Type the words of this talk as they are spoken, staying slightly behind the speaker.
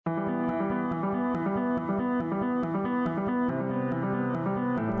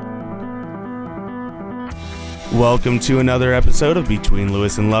Welcome to another episode of Between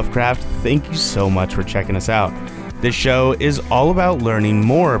Lewis and Lovecraft. Thank you so much for checking us out. This show is all about learning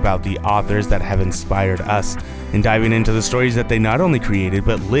more about the authors that have inspired us and diving into the stories that they not only created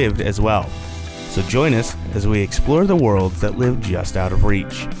but lived as well. So join us as we explore the worlds that live just out of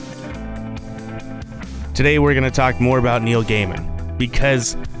reach. Today we're going to talk more about Neil Gaiman,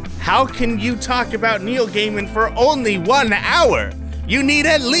 because how can you talk about Neil Gaiman for only 1 hour? You need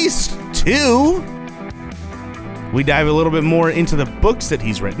at least 2. We dive a little bit more into the books that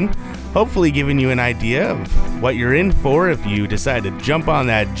he's written, hopefully giving you an idea of what you're in for if you decide to jump on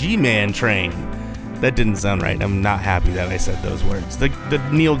that G-Man train. That didn't sound right. I'm not happy that I said those words. The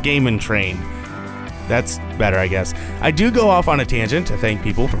Neil Gaiman train. That's better, I guess. I do go off on a tangent to thank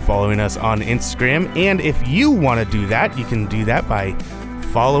people for following us on Instagram, and if you want to do that, you can do that by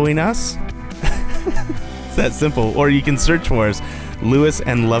following us. It's that simple. Or you can search for us, Lewis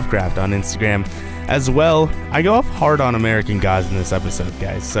and Lovecraft on Instagram. As well, I go off hard on American Gods in this episode,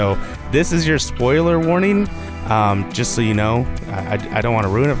 guys. So this is your spoiler warning. Just so you know, I don't want to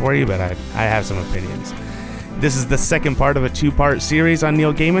ruin it for you, but I have some opinions. This is the second part of a 2-part series on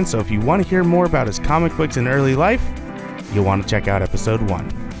Neil Gaiman, so if you want to hear more about his comic books and early life, you'll want to check out episode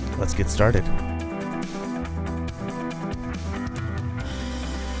 1. Let's get started.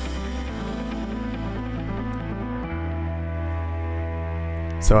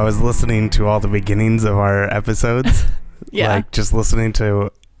 So I was listening to all the beginnings of our episodes. Yeah. Like just listening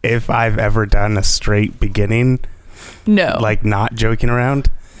to if I've ever done a straight beginning. No. Like not joking around.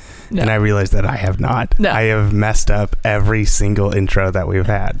 No. And I realized that I have not. No. I have messed up every single intro that we've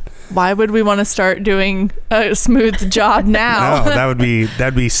had. Why would we want to start doing a smooth job now? No,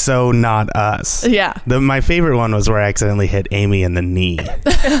 that'd be so not us. Yeah. My favorite one was where I accidentally hit Amy in the knee. I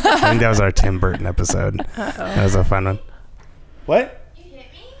think that was our Tim Burton episode. Uh-oh. That was a fun one. What?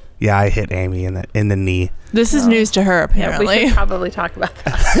 Yeah, I hit Amy in the knee. This is news to her, apparently. Yeah, we should probably talk about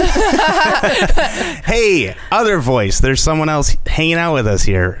that. Hey, other voice. There's someone else hanging out with us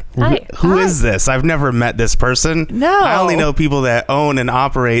here. Hi. Who is this? I've never met this person. No. I only know people that own and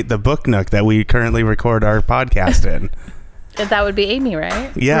operate the Book Nook that we currently record our podcast in. That would be Amy,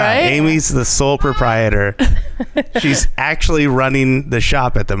 right? Yeah, Right? Amy's the sole proprietor. She's actually running the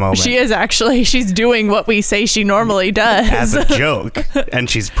shop at the moment. She is actually. She's doing what we say she normally does. As a joke. And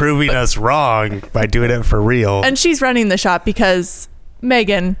she's proving us wrong by doing it for real. And she's running the shop because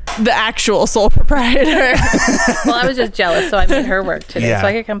Megan, the actual sole proprietor. Well, I was just jealous, so I made her work today Yeah. so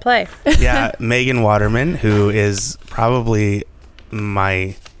I could come play. Yeah, Megan Waterman, who is probably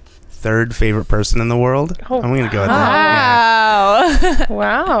my third favorite person in the world. Oh, I'm going to go with that. Wow.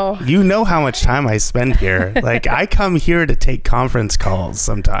 Wow. Yeah. You know how much time I spend here. Like, I come here to take conference calls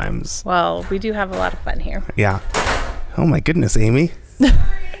sometimes. Well, we do have a lot of fun here. Yeah. Oh my goodness, Amy.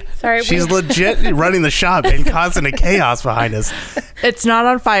 Sorry. She's legit running the shop and causing a chaos behind us. It's not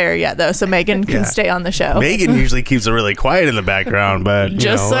on fire yet, though, so Megan can Yeah. stay on the show. Megan usually keeps it really quiet in the background, but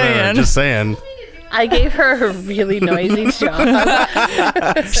Just whatever, saying. just saying. I gave her a really noisy job.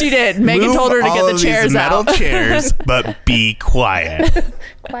 She did. Megan Move told her to all get the of chairs these metal out. chairs, but be quiet.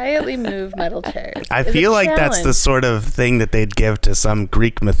 Quietly move metal chairs. I It's a feel like that's the challenge. sort of thing that they'd give to some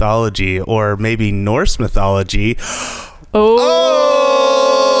Greek mythology or maybe Norse mythology. Oh.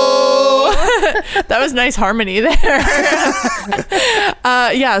 That was nice harmony there.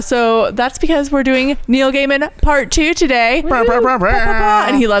 Yeah, so that's because we're doing Neil Gaiman Part 2 today.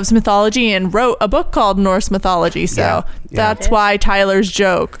 And he loves mythology and wrote a book called Norse Mythology. So Yeah, yeah. that's why Tyler's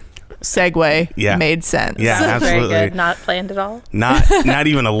joke segue made sense. Yeah, Very absolutely. good. Not planned at all. Not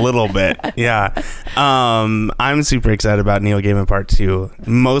even a little bit. Yeah. I'm super excited about Neil Gaiman Part 2,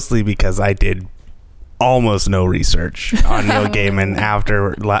 mostly because I did almost no research on Neil Gaiman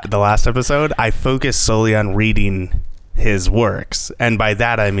after the last episode. I focused solely on reading his works, and by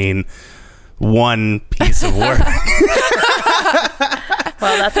that I mean one piece of work.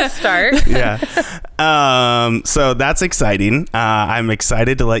 Well, that's a start. Yeah. So that's exciting. I'm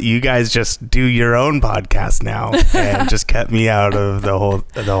excited to let you guys just do your own podcast now and just cut me out of the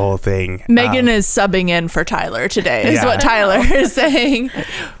whole thing. Megan is subbing in for Tyler today, is Yeah. what Tyler is saying.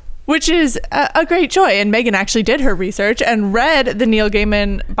 Which is a great joy. And Megan actually did her research and read the Neil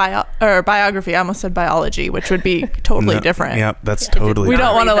Gaiman biography. I almost said biology, which would be totally different. Yep, that's totally We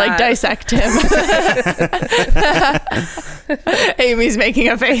don't want to read that. dissect him. Amy's making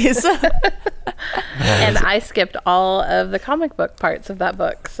a face. And I skipped all of the comic book parts of that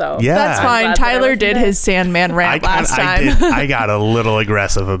book. So Yeah. That's I'm fine. glad that I Tyler wasn't did there. his Sandman rant last time. I got a little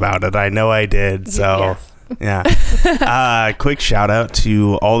aggressive about it. I know I did. So Yes. Yeah. Quick shout out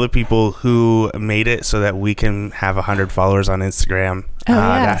to all the people who made it so that we can have 100 followers on Instagram.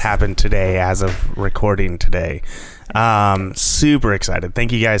 That happened today as of recording today. Super excited.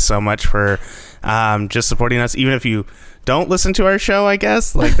 Thank you guys so much for just supporting us. Even if you don't listen to our show, I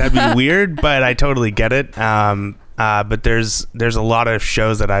guess, like, that'd be weird, but I totally get it. But there's a lot of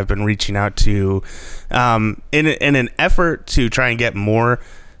shows that I've been reaching out to in an effort to try and get more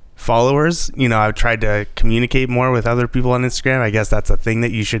followers. You know, I've tried to communicate more with other people on Instagram. I guess that's a thing that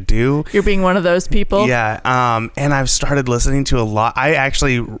you should do. You're being one of those people. Yeah. And I've started listening to a lot. I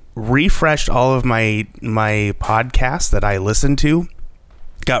actually refreshed all of my podcasts that I listen to,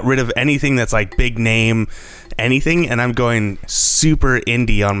 got rid of anything that's like big name anything, and I'm going super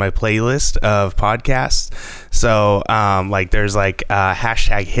indie on my playlist of podcasts. So like there's like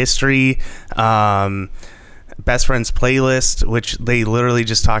hashtag history, best friends playlist, which they literally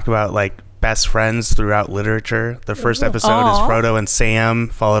just talk about like best friends throughout literature. The first episode is Frodo and Sam,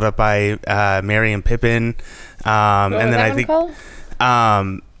 followed up by Merry and Pippin, and then I think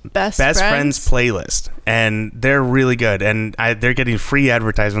Best Friends playlist, and they're really good, and they're getting free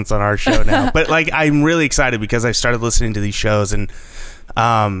advertisements on our show now. But like, I'm really excited because I started listening to these shows, and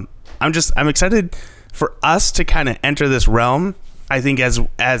I'm excited for us to kind of enter this realm. I think as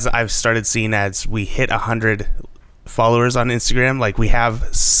I've started seeing, as we hit 100 followers on Instagram, like, we have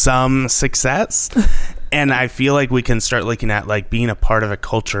some success. And I feel like we can start looking at like being a part of a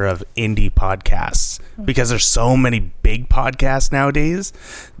culture of indie podcasts, because there's so many big podcasts nowadays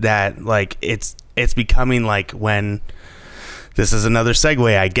that like it's becoming like, when this is another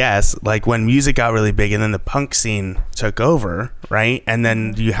segue, I guess, like when music got really big and then the punk scene took over, right? And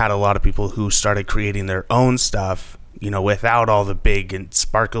then you had a lot of people who started creating their own stuff, you know, without all the big and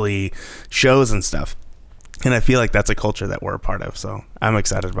sparkly shows and stuff. And I feel like that's a culture that we're a part of. So I'm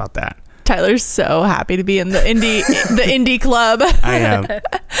excited about that. Tyler's so happy to be in the indie club. I am.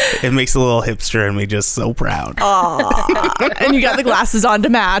 It makes a little hipster in me just so proud. Aww. And you got the glasses on to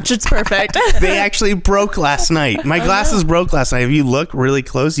match. It's perfect. They actually broke last night. My glasses broke last night. If you look really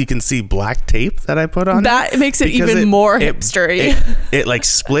close, you can see black tape that I put on. That makes it even more hipstery. It like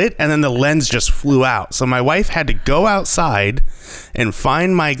split, and then the lens just flew out. So my wife had to go outside and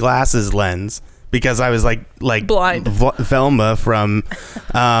find my glasses lens, because I was like blind Velma from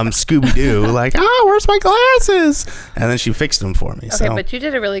Scooby-Doo, like, where's my glasses? And then she fixed them for me. Okay, but you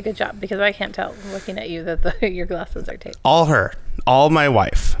did a really good job, because I can't tell looking at you that your glasses are taped. All my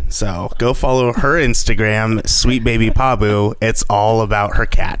wife. So go follow her Instagram, Sweet Baby Pabu. It's all about her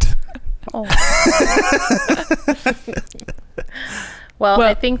cat. Oh. Well,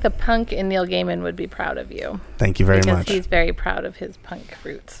 I think the punk in Neil Gaiman would be proud of you. Thank you very much. Because he's very proud of his punk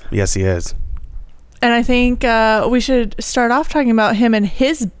roots. Yes, he is. And I think we should start off talking about him and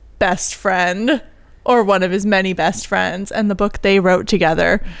his best friend, or one of his many best friends, and the book they wrote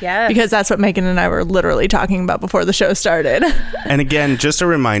together. Yes. Because that's what Megan and I were literally talking about before the show started. And again, just a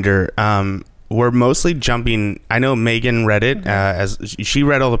reminder, we're mostly jumping. I know Megan read it, as she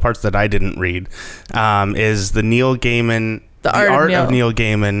read all the parts that I didn't read, is the Neil Gaiman, The Art of Neil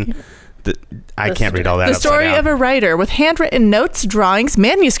Gaiman. I can't read all that. The story of a writer, with handwritten notes, drawings,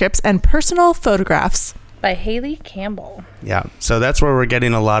 manuscripts, and personal photographs. By Haley Campbell. Yeah, so that's where we're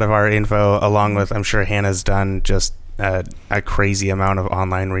getting a lot of our info, along with, I'm sure Hannah's done just a crazy amount of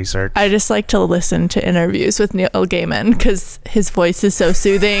online research. I just like to listen to interviews with Neil Gaiman, because his voice is so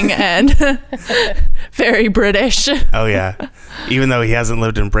soothing and very British. Oh yeah, even though he hasn't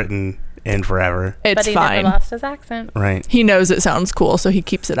lived in Britain in forever. It's fine. But he never lost his accent. Right. He knows it sounds cool, so he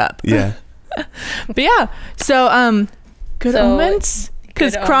keeps it up. Yeah. But yeah, so Good Omens,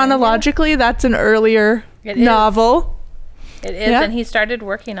 because chronologically that's an earlier novel. It is, and he started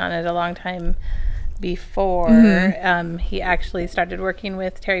working on it a long time before. He actually started working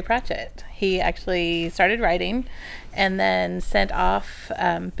with Terry Pratchett. He actually started writing and then sent off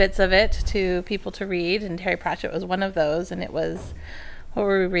bits of it to people to read, and Terry Pratchett was one of those, and it was... What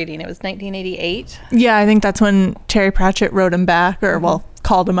were we reading? It was 1988. Yeah, I think that's when Terry Pratchett wrote him back, or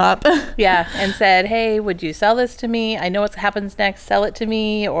called him up. Yeah, and said, "Hey, would you sell this to me? I know what happens next. Sell it to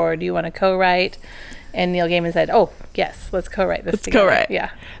me, or do you want to co-write?" And Neil Gaiman said, "Oh, yes, let's co-write this together." Co-write. Yeah,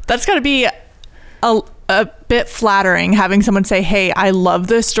 that's got to be a bit flattering, having someone say, "Hey, I love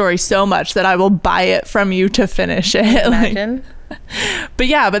this story so much that I will buy it from you to finish it." Imagine.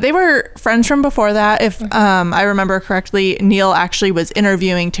 But they were friends from before that. If I remember correctly, Neil actually was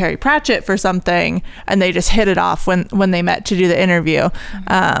interviewing Terry Pratchett for something, and they just hit it off when they met to do the interview.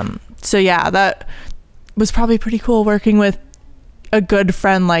 So yeah, that was probably pretty cool, working with a good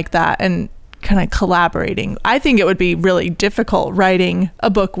friend like that and kind of collaborating. I think it would be really difficult writing a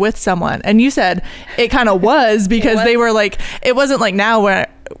book with someone. And you said it kind of was because they were like, it wasn't like now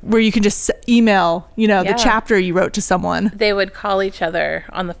where you can just email, the chapter you wrote to someone. They would call each other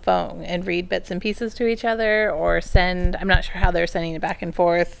on the phone and read bits and pieces to each other, or send, I'm not sure how they're sending it back and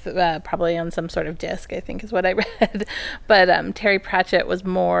forth, probably on some sort of disc, I think is what I read. But Terry Pratchett was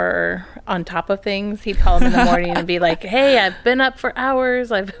more on top of things. He'd call him in the morning and be like, hey, I've been up for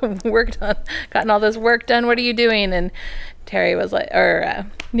hours. I've gotten all this work done. What are you doing? And Terry was like,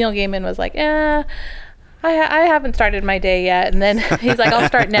 Neil Gaiman was like, I haven't started my day yet. And then he's like, I'll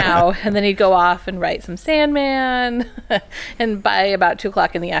start now. And then he'd go off and write some Sandman. And by about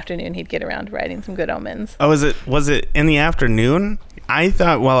 2:00 in the afternoon, he'd get around to writing some Good Omens. Oh, was it in the afternoon? I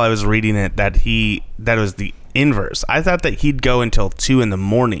thought while I was reading it that it was the inverse. I thought that he'd go until 2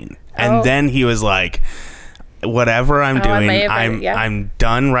 a.m. And then he was like, whatever I'm doing, I'm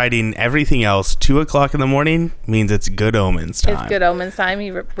done writing everything else. 2:00 a.m. means it's Good Omens time. It's Good Omens time. He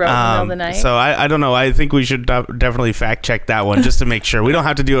wrote in the middle of the night. So I don't know. I think we should definitely fact check that one just to make sure. We don't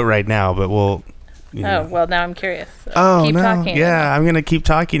have to do it right now, but we'll. Oh, well, now I'm curious. So keep talking. Yeah, I'm going to keep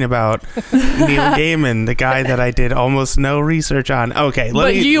talking about Neil Gaiman, the guy that I did almost no research on. Okay.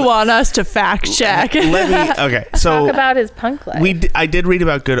 But you want us to fact check. Okay. So talk about his punk life. I did read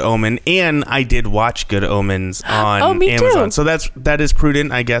about Good Omen, and I did watch Good Omens on me Amazon. Too. So that is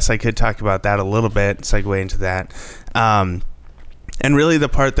prudent. I guess I could talk about that a little bit, segue into that. And really the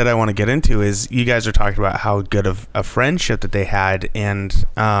part that I want to get into is you guys are talking about how good of a friendship that they had. And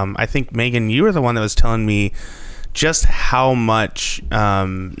I think, Megan, you were the one that was telling me just how much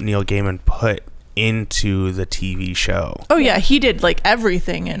Neil Gaiman put into the TV show. Oh, yeah. He did like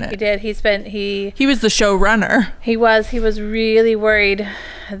everything in it. He did. He was the showrunner. He was really worried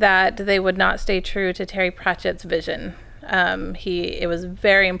that they would not stay true to Terry Pratchett's vision. It was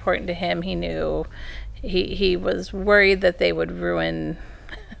very important to him. He knew... He was worried that they would ruin,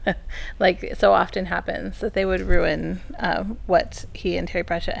 like so often happens, that they would ruin what he and Terry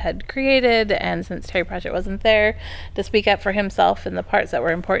Pratchett had created. And since Terry Pratchett wasn't there to speak up for himself in the parts that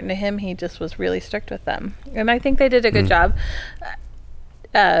were important to him, he just was really strict with them. And I think they did a good job.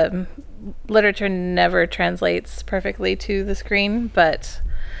 Literature never translates perfectly to the screen,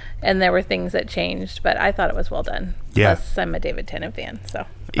 and there were things that changed, but I thought it was well done. Yeah. Plus, I'm a David Tennant fan, so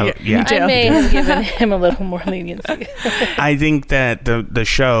yeah. I may have given him a little more leniency. I think that the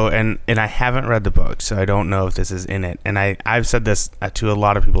show, and I haven't read the book, so I don't know if this is in it. And I've said this to a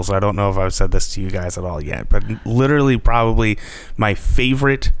lot of people, so I don't know if I've said this to you guys at all yet. But literally, probably my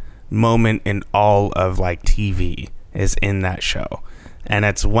favorite moment in all of like TV is in that show, and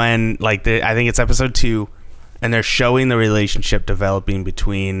it's when I think it's episode 2. And they're showing the relationship developing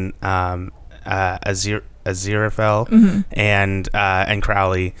between Aziraphale and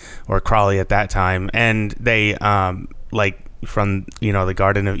Crowley, or Crawley at that time, and they from the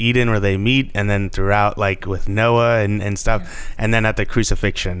Garden of Eden where they meet, and then throughout with Noah and stuff, and then at the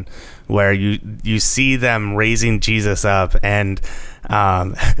crucifixion where you see them raising Jesus up, and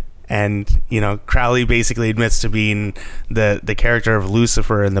Crowley basically admits to being the character of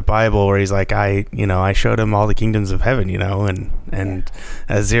Lucifer in the Bible, where he's like, I showed him all the kingdoms of heaven, and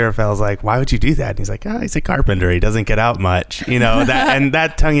Aziraphale's like, why would you do that? And he's like, he's a carpenter. He doesn't get out much, that, and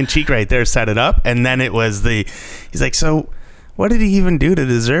that tongue in cheek right there set it up. And then it was he's like, so what did he even do to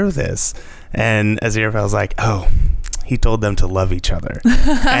deserve this? And Aziraphale's like, he told them to love each other.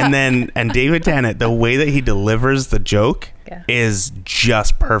 and David Tennant, the way that he delivers the joke is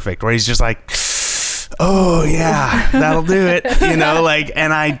just perfect, where he's just like, oh yeah, that'll do it. And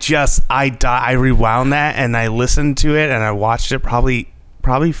I rewound that, and I listened to it, and I watched it probably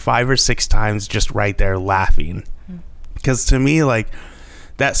 5 or 6 times just right there laughing. Because to me,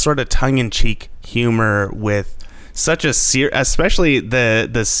 that sort of tongue-in-cheek humor with such especially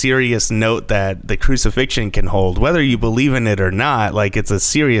the serious note that the crucifixion can hold, whether you believe in it or not, it's a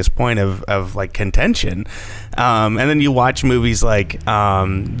serious point of contention. And then you watch movies like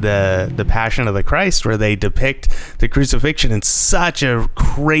the Passion of the Christ, where they depict the crucifixion in such a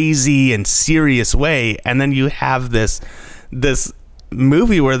crazy and serious way, and then you have this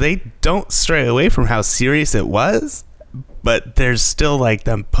movie where they don't stray away from how serious it was, but there's still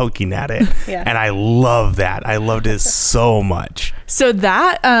them poking at it. Yeah. And I love that. I loved it so much. So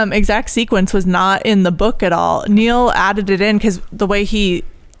that exact sequence was not in the book at all. Neil added it in because the way he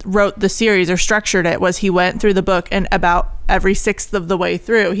wrote the series or structured it was he went through the book, and about every 6th of the way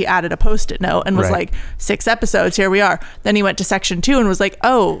through, he added a Post-it note and was like, 6 episodes, here we are. Then he went to section 2 and was like,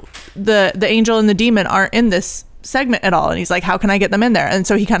 oh, the angel and the demon aren't in this segment at all. And he's like, how can I get them in there? And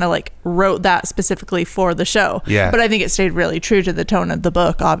so he kind of like wrote that specifically for the show. Yeah. But I think it stayed really true to the tone of the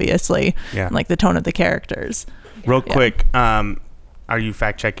book, obviously. Yeah. And like the tone of the characters. Real quick, are you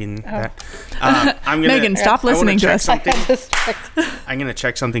fact checking that? I'm gonna, Megan, stop listening to us. Something. I'm gonna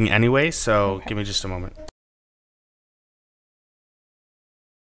check something anyway, so give me just a moment.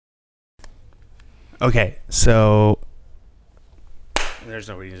 Okay, so there's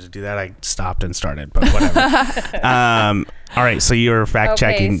no reason to do that. I stopped and started, but whatever. All right, so you're fact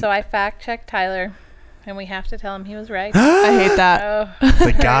checking. Okay, so I fact checked Tyler, and we have to tell him he was right. I hate that.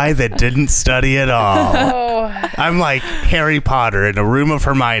 The guy that didn't study at all. I'm like Harry Potter in a room of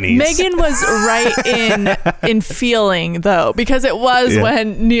Hermione's. Megan was right in feeling, though, because it was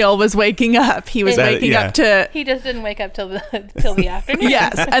when Neil was waking up. He was waking up to... He just didn't wake up till the afternoon.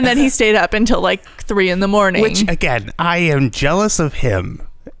 Yes, and then he stayed up until like 3 a.m. Which, again, I am jealous of him.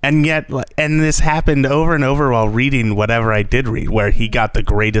 And yet, and this happened over and over while reading whatever I did read, where he got the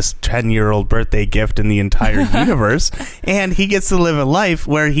greatest 10-year-old birthday gift in the entire universe, and he gets to live a life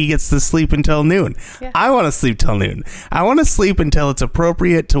where he gets to sleep until noon. Yeah. I want to sleep till noon. I want to sleep until it's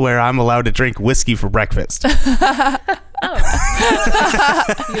appropriate to where I'm allowed to drink whiskey for breakfast. You could.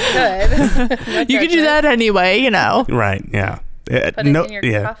 You could do that anyway, you know. Right, yeah. Put it in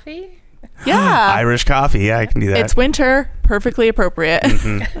your coffee? Yeah. Irish coffee, yeah, I can do that. It's winter, perfectly appropriate.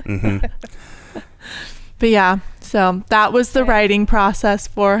 But yeah, so that was the writing process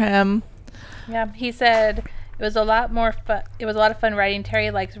for him. Yeah, he said it was a lot more fun. It was a lot of fun writing.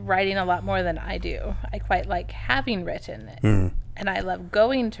 Terry likes writing a lot more than I do. I quite like having written it. And I love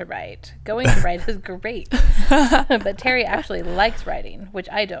going to write. Going to write is great. But Terry actually likes writing, which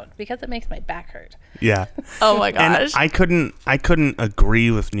I don't, because it makes my back hurt. Yeah. Oh my gosh. And I couldn't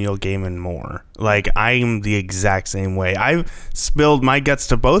agree with Neil Gaiman more. Like, I'm the exact same way. I've spilled my guts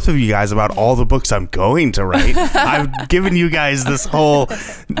to both of you guys about all the books I'm going to write. I've given you guys this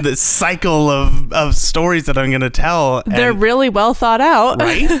cycle of stories that I'm going to tell. They're really well thought out.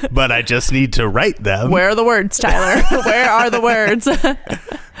 Right? But I just need to write them. Where are the words, Tyler? Where are the words?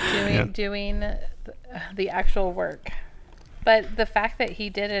 Doing the actual work. But the fact that he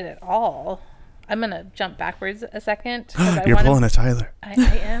did it at all, I'm going to jump backwards a second. You're pulling a Tyler. I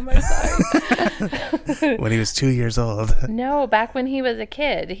am. I'm sorry. When he was 2 years old. No, back when he was a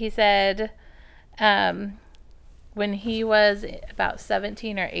kid. He said when he was about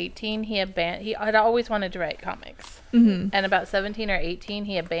 17 or 18, he had always wanted to write comics. Mm-hmm. And about 17 or 18,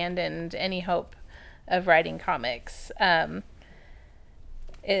 he abandoned any hope of writing comics. And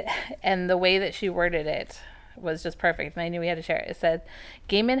the way that she worded it was just perfect, and I knew we had to share it. It said,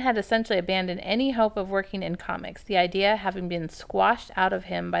 Gaiman had essentially abandoned any hope of working in comics, the idea having been squashed out of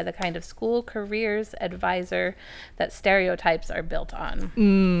him by the kind of school careers advisor that stereotypes are built on.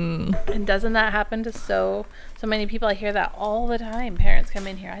 And doesn't that happen to so many people? I hear that all the time. Parents come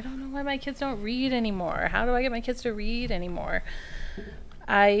in here, I don't know why my kids don't read anymore. How do I get my kids to read anymore?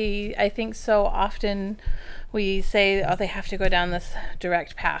 I think so often we say, oh, they have to go down this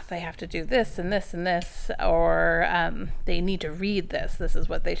direct path. They have to do this and this and this, or they need to read this. This is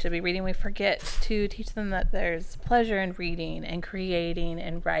what they should be reading. We forget to teach them that there's pleasure in reading and creating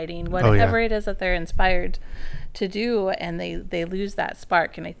and writing, whatever it is that they're inspired to do, and they lose that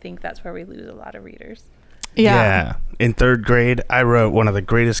spark, and I think that's where we lose a lot of readers. Yeah. In 3rd grade, I wrote one of the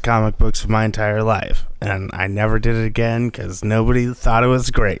greatest comic books of my entire life, and I never did it again because nobody thought it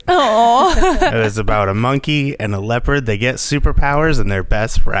was great. Aww. It was about a monkey and a leopard. They get superpowers, and they're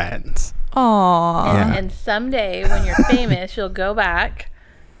best friends. Aww. And someday, when you're famous, you'll go back,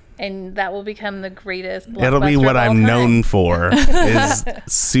 and that will become the greatest blockbuster. It'll be what I'm known for, is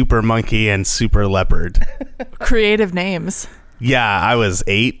Super Monkey and Super Leopard. Creative names. Yeah, I was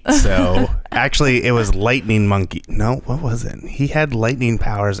 8, so actually it was Lightning Monkey. No, what was it? He had lightning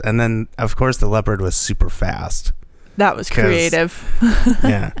powers, and then, of course, the leopard was super fast. That was creative.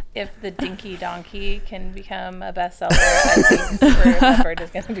 Yeah. If the Dinky Donkey can become a bestseller, I think Super Leopard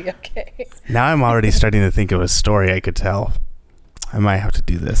is going to be okay. Now I'm already starting to think of a story I could tell. I might have to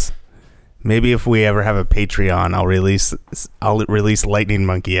do this. Maybe if we ever have a Patreon, I'll release Lightning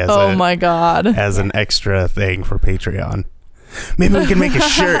Monkey as my God, as an extra thing for Patreon. Maybe we can make a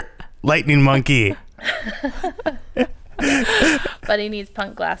shirt, Lightning Monkey. But he needs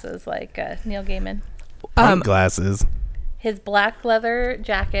punk glasses like Neil Gaiman. Punk glasses. His black leather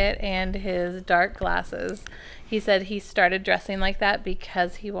jacket and his dark glasses. He said he started dressing like that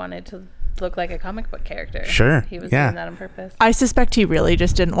because he wanted to look like a comic book character. Sure. He was doing that on purpose. I suspect he really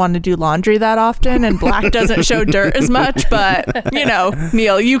just didn't want to do laundry that often, and black doesn't show dirt as much, but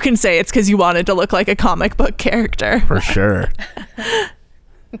Neil, you can say it's because you wanted to look like a comic book character. For sure.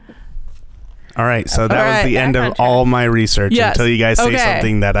 All right, so that All was right. the end Back of on track. all my research Yes. until you guys say Okay.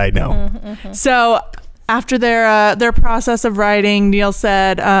 something that I know. So after their process of writing, Neil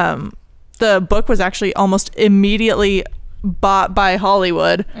said the book was actually almost immediately bought by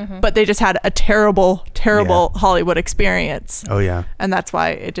Hollywood, but they just had a terrible Hollywood experience. Oh yeah. And that's why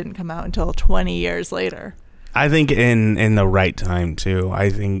it didn't come out until 20 years later. I think in the right time too. I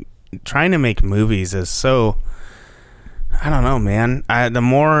think trying to make movies is so, I don't know, man. The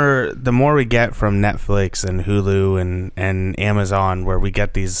more we get from Netflix and Hulu and Amazon, where we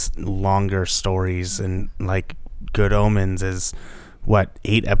get these longer stories, and like Good Omens is what,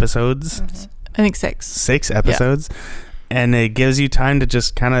 8 episodes? I think 6. 6 episodes. And it gives you time to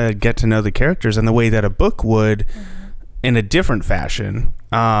just kind of get to know the characters in the way that a book would in a different fashion.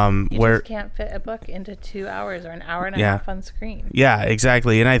 You Where just can't fit a book into 2 hours or an hour and a Yeah. half on screen. Yeah,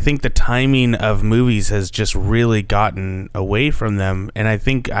 exactly. And I think the timing of movies has just really gotten away from them. And I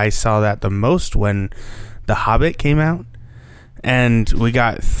think I saw that the most when The Hobbit came out. And we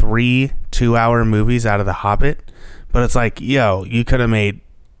got 3 2-hour movies out of The Hobbit. But it's like, yo, you could have made...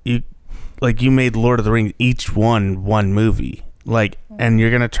 you made Lord of the Rings, each one movie. Like, and you're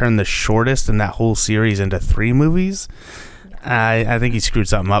going to turn the shortest in that whole series into 3 movies? I think he screwed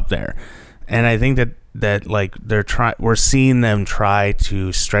something up there. And I think that like we're seeing them try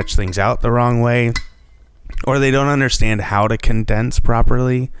to stretch things out the wrong way, or they don't understand how to condense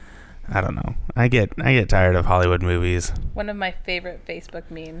properly. I don't know. I get tired of Hollywood movies. One of my favorite Facebook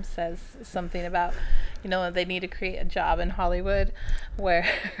memes says something about, they need to create a job in Hollywood where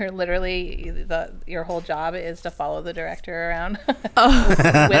literally your whole job is to follow the director around with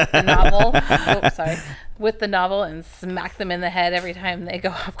the novel. With the novel and smack them in the head every time they go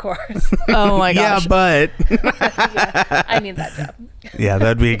off course. Oh my Yeah, gosh. but Yeah, I need that job. yeah,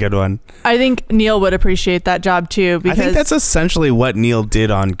 that'd be a good one. I think Neil would appreciate that job too, because I think that's essentially what Neil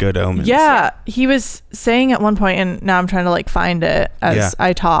did on Good Omens. yeah, he was saying at one point, and now I'm trying to like find it as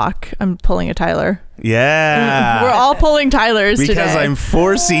I talk. I'm pulling a Tyler. Yeah. We're all pulling Tyler's because today. I'm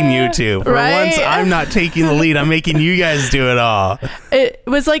forcing you to. For Right? once, I'm not taking the lead. I'm making you guys do it all. It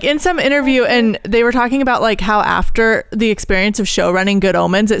was like in some interview, and they were talking about like how after the experience of show running Good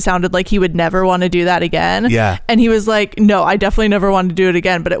Omens, it sounded like he would never want to do that again. Yeah. And he was like, no, I definitely never want to do it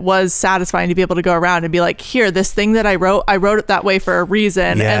again. But it was satisfying to be able to go around and be like, here, this thing that I wrote it that way for a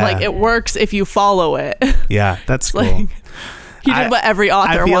reason. Yeah. And like it works if you follow it. Yeah, that's cool. Like, he did what every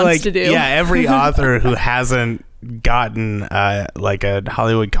author feel wants like, to do. Yeah, every author who hasn't gotten like a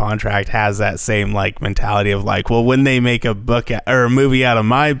Hollywood contract has that same like mentality of like, well, when they make a book or a movie out of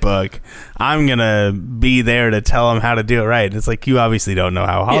my book, I'm gonna be there to tell them how to do it right. It's like, you obviously don't know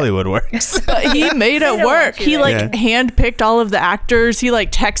how Hollywood works. But he made it don't work. want you He to. like Yeah. handpicked all of the actors. He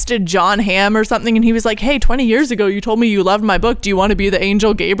like texted John Hamm or something, and he was like, hey, 20 years ago you told me you loved my book. Do you want to be the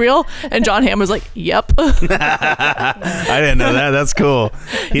angel Gabriel? And John Hamm was like, yep. I didn't know that. That's cool.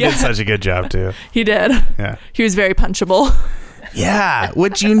 He did such a good job too. He did. Yeah. He was very punchable. Yeah,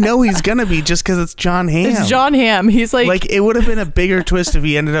 which he's gonna be just because it's John Hamm. It's John Hamm. He's like It would have been a bigger twist if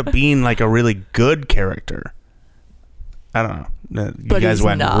he ended up being like a really good character. I don't know. You But guys he's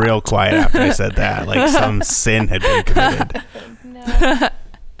went not. real quiet after I said that. Like some sin had been committed. No.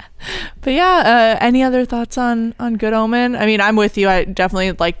 But yeah, any other thoughts on Good Omen? I mean, I'm with you. I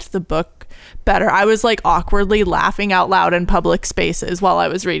definitely liked the book better. I was like awkwardly laughing out loud in public spaces while I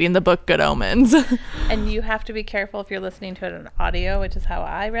was reading the book Good Omens. And you have to be careful if you're listening to it on audio, which is how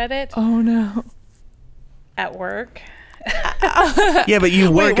I read it Oh no. at work. Yeah, but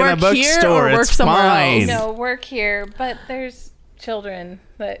you work in a work here bookstore. or work It's somewhere fine. else? No, work here, but there's children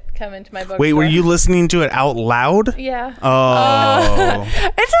that come into my bookstore. Wait, were you listening to it out loud? Yeah. Oh,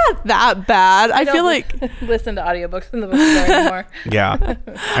 It's not that bad. I feel like listen to audiobooks in the bookstore anymore. yeah.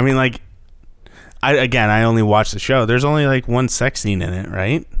 I mean, like, I only watched the show. There's only like one sex scene in it,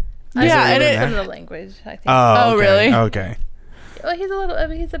 right? Yeah, and It's it- in the language, I think. Oh, Oh, okay. really? Okay. Well,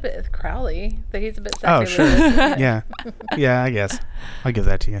 he's a bit Crowley. He's a bit Oh, sure. sacrilegious. Yeah, I guess. I'll give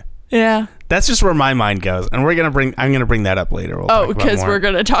that to you. yeah. That's just where my mind goes, and I'm gonna bring that up later. We'll talk Oh, about because more we're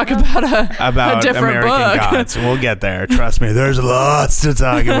gonna talk about a different American book. Gods. We'll get there. Trust me. There's lots to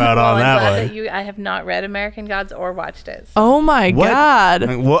talk about Well, on I'm that glad one. that I have not read American Gods or watched it. Oh my What?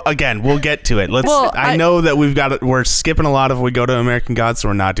 god. Well, again, we'll get to it. Well, I know that we're skipping a lot if we go to American Gods, so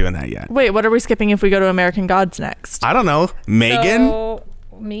we're not doing that yet. Wait, what are we skipping if we go to American Gods next? I don't know. Megan. So,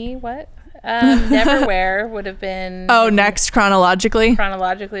 me, what? Neverwhere would have been. Oh, next chronologically.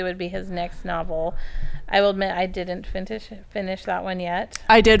 Chronologically would be his next novel. I will admit I didn't finish that one yet.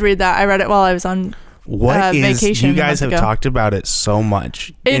 I did read that. I read it while I was on What is? vacation You a guys month have ago. talked about it so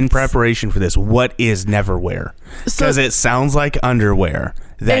much in It's- preparation for this. What is Neverwhere? So- Because it sounds like underwear.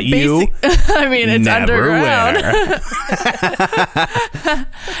 that you I mean, it's never underground. wear.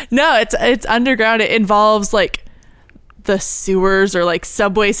 No, it's underground. It involves like the sewers or like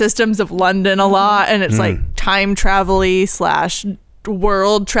subway systems of London a lot, and it's like time travel-y /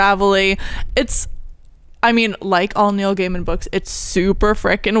 world travel-y. It's, I mean, like all Neil Gaiman books, it's super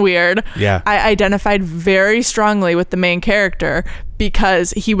frickin' weird. Yeah. I identified very strongly with the main character because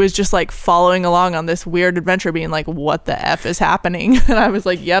he was just like following along on this weird adventure, being like, what the F is happening? And I was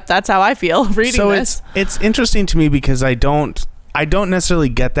like, yep, that's how I feel reading this. So it's interesting to me because I don't necessarily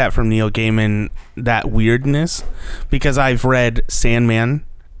get that from Neil Gaiman, that weirdness, because I've read Sandman,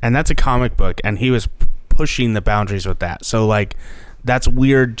 and that's a comic book, and he was pushing the boundaries with that. So like, that's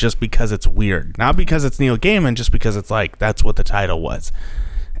weird just because it's weird, not because it's Neil Gaiman, just because it's like, that's what the title was.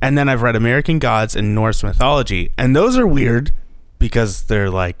 And then I've read American Gods and Norse mythology, and those are weird because they're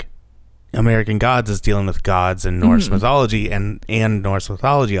like, American Gods is dealing with gods and Norse mythology and Norse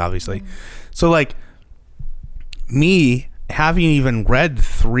mythology, obviously. So like, me having even read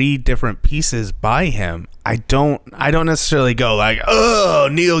 3 different pieces by him, I don't necessarily go like, oh,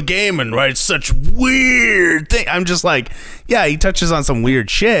 Neil Gaiman writes such weird thing. I'm just like, yeah, he touches on some weird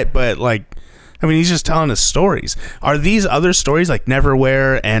shit, but like, I mean, he's just telling us stories. Are these other stories like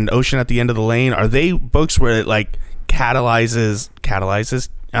Neverwhere and Ocean at the End of the Lane, are they books where it like crystallizes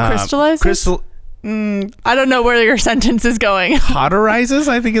I don't know where your sentence is going. cauterizes,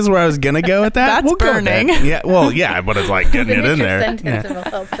 I think is where I was gonna go with that. That's go with burning. that. Yeah, well, yeah, but it's like getting it in there. Sentence and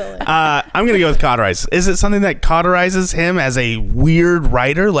it'll help fill it. I'm gonna go with cauterizes. Is it something that cauterizes him as a weird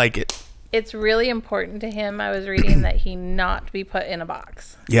writer? Like, It's really important to him. I was reading that he not be put in a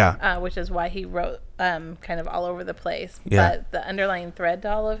box. yeah, Which is why he wrote kind of all over the place. Yeah. But the underlying thread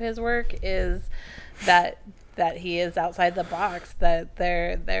to all of his work is that he is outside the box, that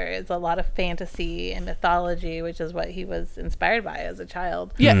there is a lot of fantasy and mythology, which is what he was inspired by as a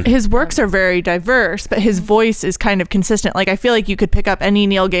child. Yeah, his works are very diverse, but his voice is kind of consistent. Like, I feel like you could pick up any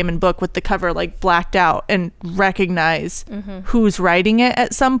Neil Gaiman book with the cover like blacked out and recognize who's writing it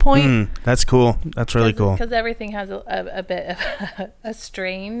at some point. that's cool. That's really cool. Because everything has a bit of a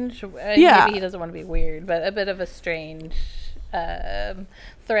strange, Yeah. maybe he doesn't want to be weird, but a bit of a strange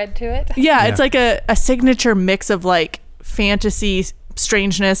thread to it. Yeah, it's like a signature mix of like fantasy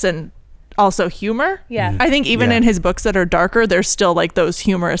strangeness and also humor. Yeah. I think even Yeah. in his books that are darker, there's still like those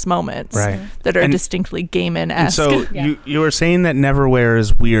humorous moments Right. that are And- distinctly And Gaiman-esque. so Yeah. you were saying that Neverwhere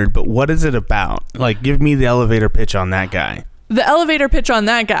is weird, but what is it about? Like, give me the elevator pitch on that guy. The elevator pitch on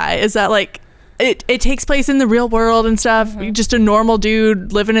that guy is that like it takes place in the real world and stuff. Just a normal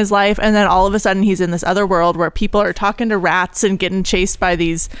dude living his life, and then all of a sudden he's in this other world where people are talking to rats and getting chased by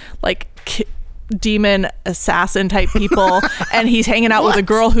these like demon assassin type people, and he's hanging out with a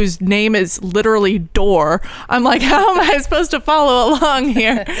girl whose name is literally Door. I'm like, how am I supposed to follow along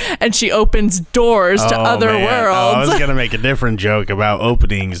here? And she opens doors to other man. worlds. Oh, I was gonna make a different joke about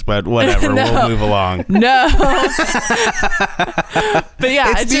openings, but whatever. No. We'll move along. No. But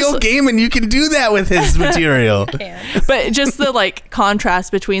yeah, It's it's Neil just, Gaiman. You can do that with his material. but just the like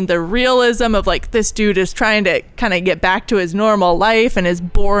contrast between the realism of like this dude is trying to kind of get back to his normal life and his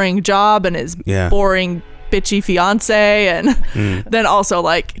boring job and his Yeah. boring bitchy fiance, and then also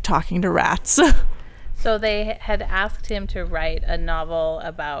like talking to rats. So they had asked him to write a novel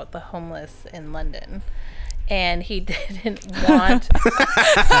about the homeless in London, and he didn't want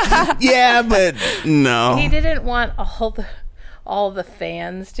Yeah, but no. he didn't want all the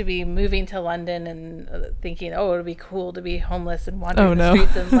fans to be moving to London and thinking, oh, it would be cool to be homeless and wandering the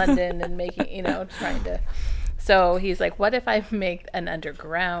streets in London and making, trying to. So he's like, what if I make an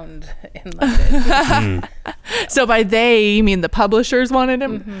underground in London? So by they, you mean the publishers wanted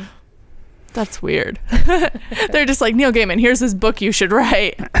him? That's weird. They're just like, Neil Gaiman, here's this book you should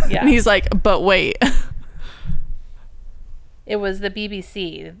write. Yeah. And he's like, but wait. It was the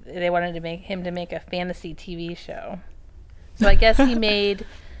BBC. They wanted to make a fantasy TV show. So I guess did he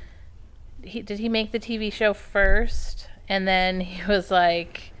make the TV show first? And then he was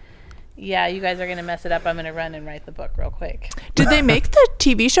like, yeah, you guys are going to mess it up. I'm going to run and write the book real quick. Did they make the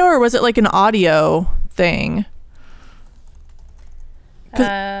TV show, or was it like an audio thing?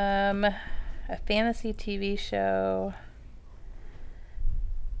 A fantasy TV show.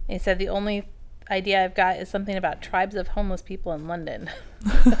 He said the only idea I've got is something about tribes of homeless people in London.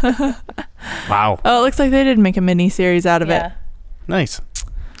 Wow. Oh, it looks like they did make a mini series out of it. Yeah. Nice.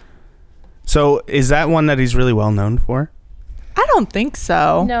 So is that one that he's really well known for? I don't think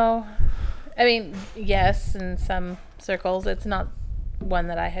so. No. I mean, yes, in some circles. It's not one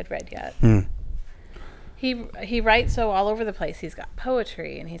that I had read yet. He writes so all over the place. He's got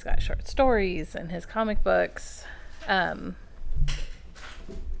poetry and he's got short stories and his comic books.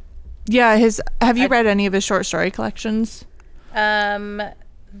 Yeah, have you read any of his short story collections? Some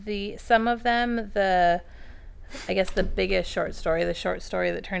of them, I guess the biggest short story, the short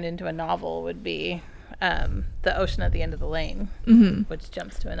story that turned into a novel would be The Ocean at the End of the Lane, which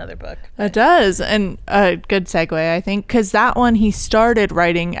jumps to another book. It does, and a good segue, I think, because that one he started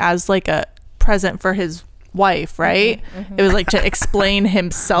writing as like a present for his wife, right? It was like to explain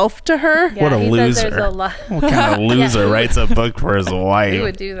himself to her. Yeah, What a he says there's loser. a lot. What kind of loser writes a book for his wife? He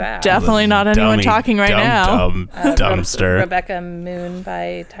would do that. Definitely not anyone Dummy, talking right now. Dumpster. Rebecca Moon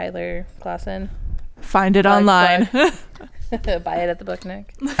by Tyler Clausen. Find it Plug, online. Buy it at the Book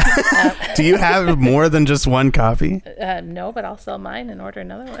Nook. Do you have more than just one copy? No, but I'll sell mine and order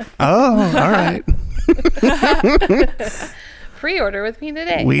another one. Oh, all right. Pre-order with me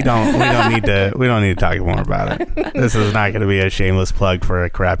today. We don't need to talk more about it. This is not going to be a shameless plug for a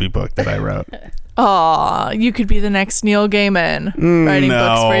crappy book that I wrote. Aw, you could be the next Neil Gaiman writing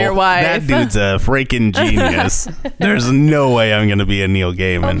books for your wife. That dude's a freaking genius. There's no way I'm going to be a Neil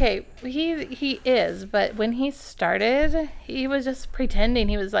Gaiman. Okay, he is, but when he started, he was just pretending.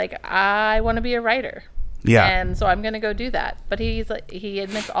 He was like, I want to be a writer. Yeah. And so I'm going to go do that. But he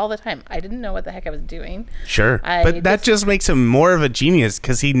admits all the time, I didn't know what the heck I was doing. Sure. But that just makes him more of a genius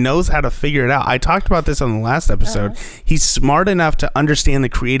because he knows how to figure it out. I talked about this on the last episode. He's smart enough to understand the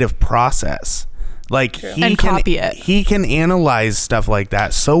creative process. Like And copy it. He can analyze stuff like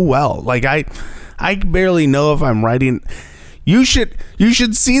that so well. Like I barely know if I'm writing. You should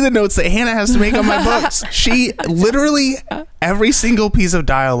see the notes that Hannah has to make on my books. She literally, every single piece of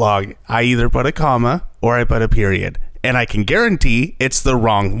dialogue, I either put a comma or I put a period. And I can guarantee it's the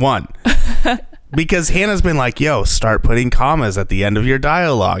wrong one. Because Hannah's been like, yo, start putting commas at the end of your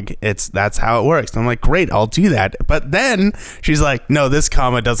dialogue. That's how it works. And I'm like, great, I'll do that. But then she's like, no, this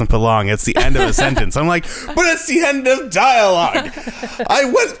comma doesn't belong. It's the end of a sentence. I'm like, but it's the end of dialogue. I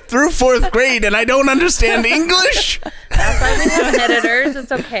went through 4th grade and I don't understand English. That's why we have editors.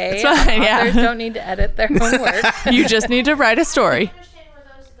 It's okay. It's fine, yeah. Authors don't need to edit their own work. You just need to write a story.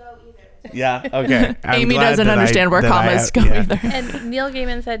 Yeah, okay. Amy doesn't understand where commas go either. And Neil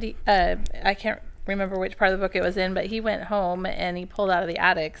Gaiman said, I can't remember which part of the book it was in, but he went home and he pulled out of the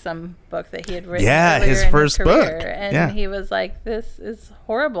attic some book that he had written. Yeah, earlier his in first career, book. And Yeah. he was like, this is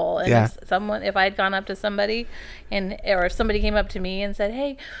horrible. And Yeah. if I'd gone up to somebody or if somebody came up to me and said,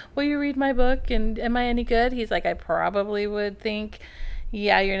 hey, will you read my book? And am I any good? He's like, I probably would think,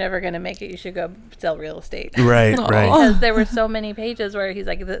 yeah, you're never going to make it. You should go sell real estate. Right. Because there were so many pages where he's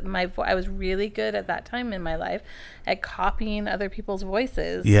like, I was really good at that time in my life at copying other people's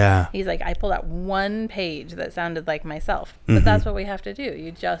voices. Yeah. He's like, I pulled out one page that sounded like myself. But that's what we have to do.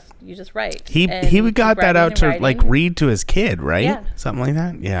 You just write. He And got keep that out to writing and like writing. read to his kid, right? Yeah. Something like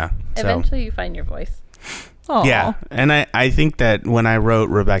that. Yeah. So. Eventually you find your voice. Aw. Yeah, and I think that when I wrote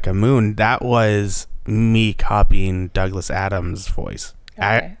Rebecca Moon, that was me copying Douglas Adams' voice.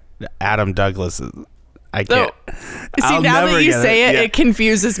 Okay. Adam Douglas. I can't. See, I'll now never that you get say it, Yeah. it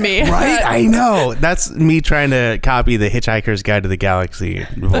confuses me. Right, I know. That's me trying to copy the Hitchhiker's Guide to the Galaxy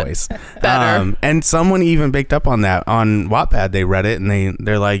voice. Better. And someone even picked up on that on Wattpad. They read it and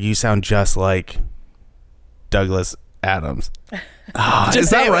they're like, "You sound just like Douglas Adams." Just is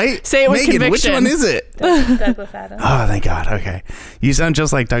say that it- right? say it with Megan, conviction. Which one is it? Douglas Adams. Oh, thank God. Okay. You sound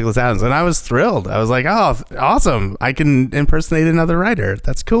just like Douglas Adams. And I was thrilled. I was like, oh, awesome. I can impersonate another writer.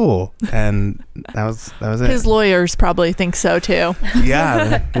 That's cool. And that was it. His lawyers probably think so too.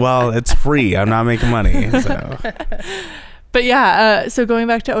 Yeah. Well, it's free. I'm not making money. So. But yeah, so going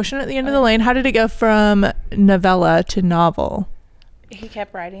back to Ocean at the End of the Lane, how did it go from novella to novel? He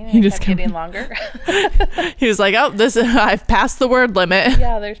kept writing and He it just kept kept- getting longer. He was like, I've passed the word limit.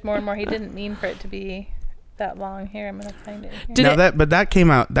 Yeah, there's more and more. He didn't mean for it to be that long. Here, I'm gonna find it. Here. Did Now it- that came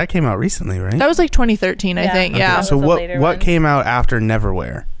out recently, right? That was like 2013, I Yeah. think. Okay. Yeah. That So was a what later one. came out after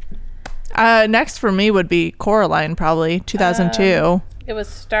Neverwhere? Next for me would be Coraline, probably 2002. It was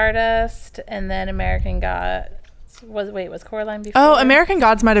Stardust and then American Gods. Was Coraline before? Oh, American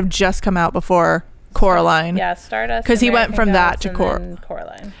Gods might have just come out before Coraline. Yeah, Stardust. 'Cause he went American from that Gods, to and then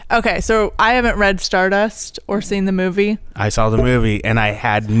Coraline. Okay, so I haven't read Stardust or seen the movie. I saw the movie and I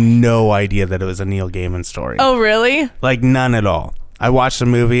had no idea that it was a Neil Gaiman story. Oh, really? Like none at all. I watched the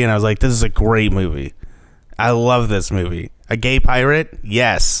movie and I was like, this is a great movie. I love this movie. A gay pirate?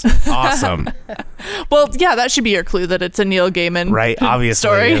 Yes. Awesome. Well, yeah, that should be your clue that it's a Neil Gaiman Right? Obviously.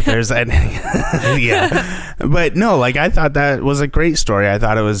 story. If there's any, yeah. But no, like I thought that was a great story. I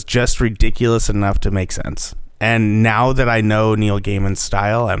thought it was just ridiculous enough to make sense. And now that I know Neil Gaiman's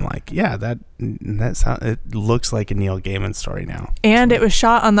style, I'm like, yeah, it looks like a Neil Gaiman story now. And it was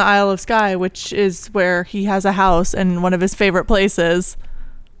shot on the Isle of Skye, which is where he has a house and one of his favorite places.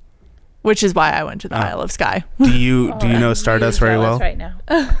 which is why I went to the Isle of Skye. Do you know Stardust very well? Right now.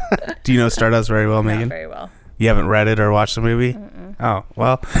 Do you know Stardust very well, Megan? Not very well. You haven't read it or watched the movie? Oh,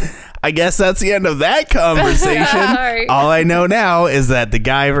 well, I guess that's the end of that conversation. Sorry. All I know now is that the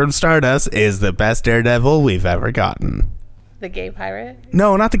guy from Stardust is the best Daredevil we've ever gotten. The gay pirate?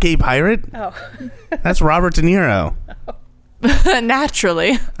 No, not the gay pirate. Oh. That's Robert De Niro.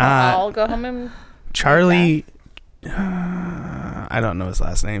 Naturally. I'll go home and... Charlie... I don't know his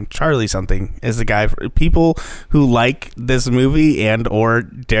last name. Charlie something is the guy. People who like this movie and or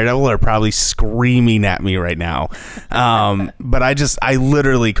Daredevil are probably screaming at me right now. But I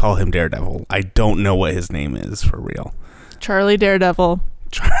literally call him Daredevil. I don't know what his name is for real. Charlie Daredevil.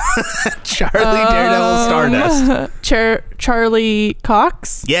 Charlie Daredevil Stardust. Charlie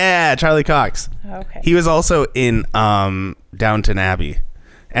Cox? Yeah, Charlie Cox. Okay. He was also in Downton Abbey.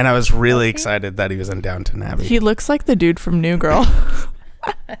 And I was really excited that he was in Downton Abbey. He looks like the dude from New Girl.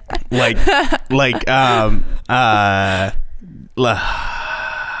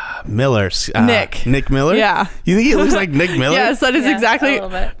 Miller's Nick Miller. Yeah. You think he looks like Nick Miller? Yes, that is exactly. A little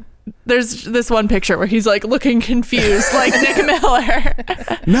bit. There's this one picture where he's like looking confused, like Nick Miller.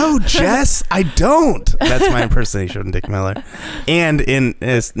 No, Jess, I don't. That's my impersonation of Nick Miller. And in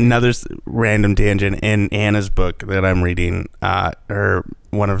another random tangent, in Anna's book that I'm reading,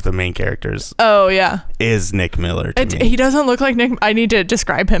 one of the main characters. Oh yeah, is Nick Miller to me. He doesn't look like Nick. I need to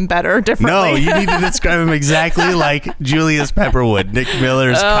describe him better, differently. No, you need to describe him exactly like Julius Pepperwood, Nick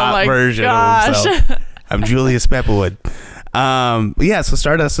Miller's cop version of himself. I'm Julius Pepperwood. Yeah, so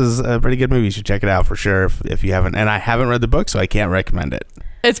Stardust is a pretty good movie. You should check it out for sure if you haven't. And I haven't read the book, so I can't recommend it.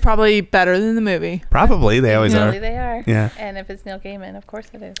 It's probably better than the movie. Probably. They always are. They are. Yeah. And if it's Neil Gaiman, of course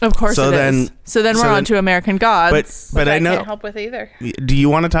it is. Of course it is. So then we're on to American Gods. But I know. Can't help with either. Do you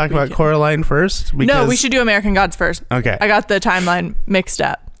want to talk about Coraline first? No, we should do American Gods first. Okay. I got the timeline mixed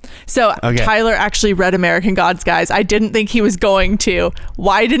up. So Tyler actually read American Gods, guys. I didn't think he was going to.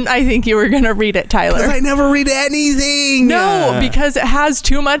 Why didn't I think you were going to read it, Tyler? Because I never read anything. No, because it has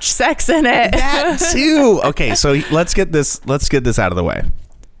too much sex in it. That too. Okay, so let's get this out of the way.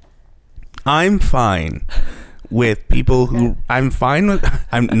 I'm fine with people who I'm not fine. That's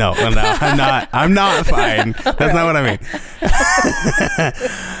not what I mean.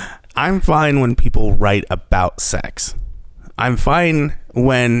 I'm fine when people write about sex. I'm fine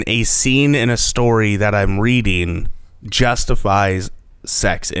when a scene in a story that I'm reading justifies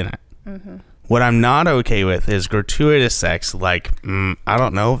sex in it. Mm-hmm. What I'm not okay with is gratuitous sex, like, I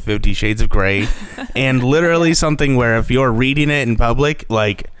don't know, 50 Shades of Grey, and literally something where if you're reading it in public,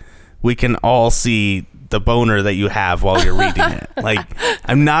 like, we can all see the boner that you have while you're reading it. Like,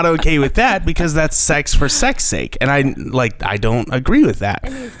 I'm not okay with that because that's sex for sex sake, and I don't agree with that.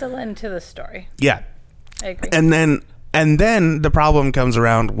 It needs to lend to the story. Yeah, I agree. And then the problem comes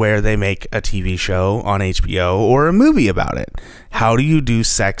around where they make a TV show on HBO or a movie about it. How do you do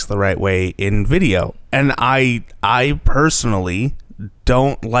sex the right way in video? And I personally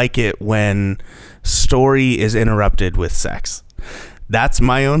don't like it when story is interrupted with sex. That's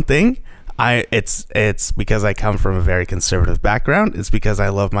my own thing. It's because I come from a very conservative background. It's because I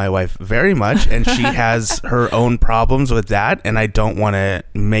love my wife very much, and she has her own problems with that, and I don't want to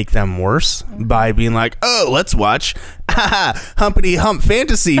make them worse by being like, oh, let's watch humpity hump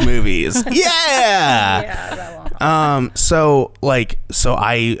fantasy movies. Yeah. Yeah, that won't. So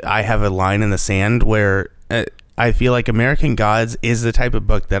I have a line in the sand where I feel like American Gods is the type of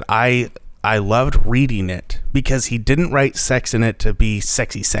book that I loved reading it because he didn't write sex in it to be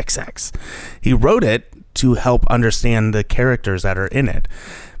sexy sex. He wrote it to help understand the characters that are in it.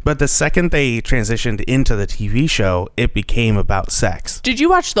 But the second they transitioned into the TV show, it became about sex. Did you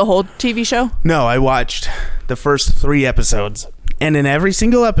watch the whole TV show? No, I watched the first 3 episodes. And in every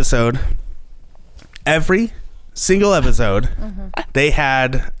single episode, they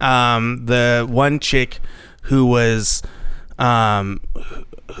had the one chick who was the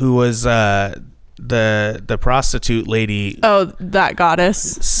prostitute lady. Oh, that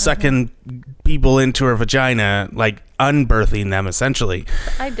goddess sucking people into her vagina, like unbirthing them essentially.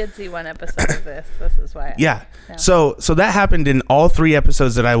 I did see one episode of this. This is why. Yeah. So that happened in all 3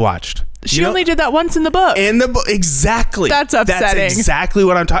 episodes that I watched. She only did that once in the book. In the book, exactly. That's upsetting. That's exactly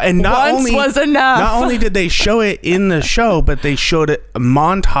what I'm talking. And once was enough. Not only did they show it in the show, but they showed it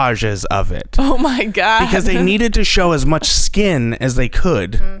montages of it. Oh my god! Because they needed to show as much skin as they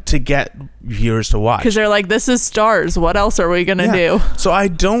could to get viewers to watch. Because they're like, this is Stars. What else are we gonna do? So I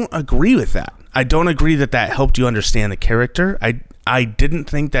don't agree with that. I don't agree that helped you understand the character. I didn't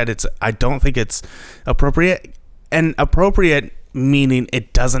think that I don't think it's appropriate. And appropriate meaning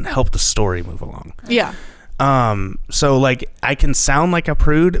it doesn't help the story move along. Yeah. So like I can sound like a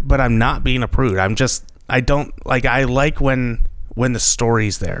prude, but I'm not being a prude. I like when the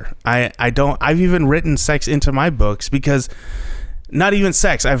story's there. I've even written sex into my books because not even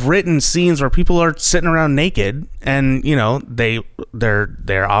sex. I've written scenes where people are sitting around naked and, you know, they're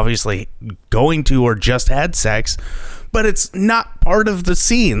obviously going to or just had sex, but it's not part of the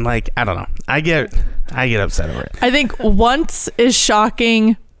scene. Like, I don't know. I get upset over it. I think once is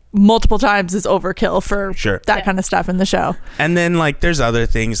shocking, multiple times is overkill for that kind of stuff in the show. And then like there's other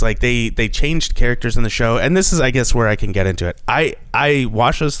things like they changed characters in the show, and this is I guess where I can get into it. I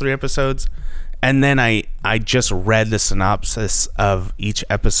watched those 3 episodes, and then I just read the synopsis of each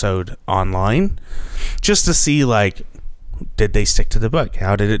episode online just to see like, did they stick to the book?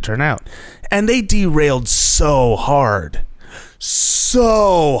 How did it turn out? And they derailed so hard.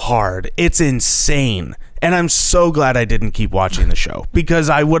 It's insane. And I'm so glad I didn't keep watching the show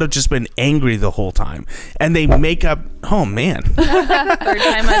because I would have just been angry the whole time. And they make up. Oh man. Third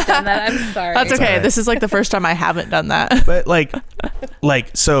time I've done that. I'm sorry. That's okay. This is like the first time I haven't done that. But like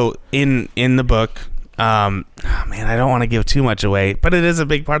so in the book, man, I don't want to give too much away, but it is a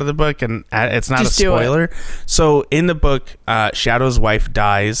big part of the book, and it's not just a spoiler. So in the book, Shadow's wife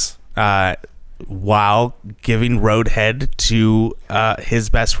dies while giving Roadhead to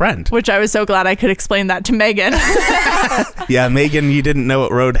his best friend. Which I was so glad I could explain that to Megan. Yeah, Megan, you didn't know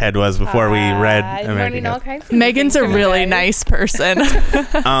what Roadhead was before we read American Gods. Megan's a really nice person.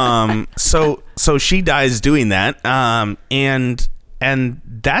 So she dies doing that, and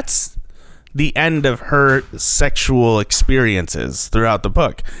that's the end of her sexual experiences throughout the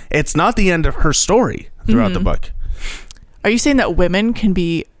book. It's not the end of her story throughout the book. Are you saying that women can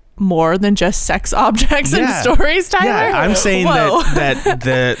be more than just sex objects in stories, Tyler? Yeah, I'm saying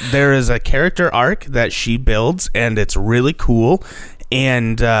that there is a character arc that she builds, and it's really cool,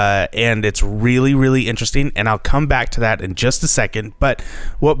 and it's really, really interesting, and I'll come back to that in just a second. But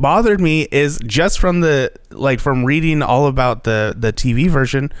what bothered me is just from reading all about the TV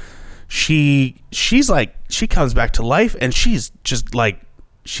version, she's like, she comes back to life, and she's just like,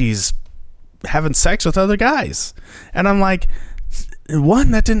 she's having sex with other guys, and I'm like,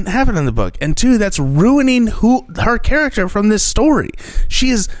 1, that didn't happen in the book, and 2, that's ruining her character from this story.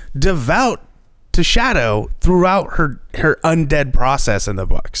 She is devout to Shadow throughout her undead process in the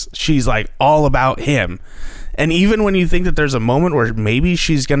books. She's like all about him, and even when you think that there's a moment where maybe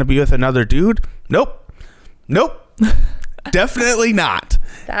she's gonna be with another dude, nope definitely not.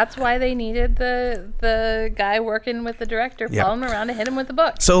 That's why they needed the guy working with the director, following him around to hit him with the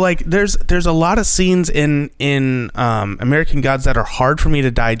book. So like there's a lot of scenes in American Gods that are hard for me to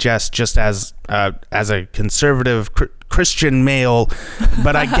digest just as a conservative Christian male,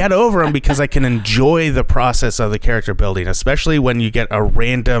 but I get over them because I can enjoy the process of the character building, especially when you get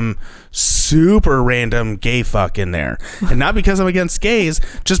a super random gay fuck in there. And not because I'm against gays,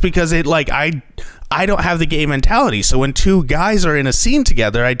 just because I don't have the gay mentality. So when 2 guys are in a scene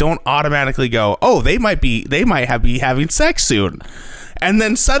together, I don't automatically go, oh, they might be having sex soon. And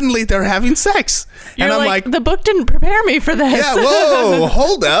then suddenly they're having sex. You're and I'm like, the book didn't prepare me for this. Yeah, whoa,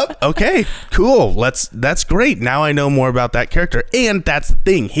 hold up. Okay, cool. That's great. Now I know more about that character. And that's the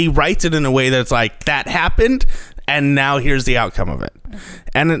thing. He writes it in a way that's like, that happened, and now here's the outcome of it.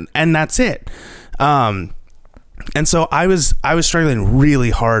 And that's it. And so I was struggling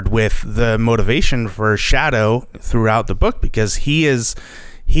really hard with the motivation for Shadow throughout the book, because he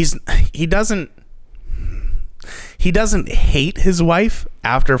doesn't hate his wife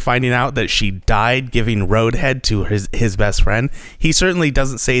after finding out that she died giving Roadhead to his best friend. He certainly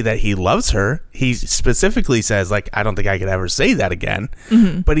doesn't say that he loves her. He specifically says, like, I don't think I could ever say that again.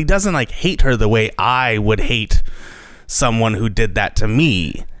 Mm-hmm. But he doesn't like hate her the way I would hate someone who did that to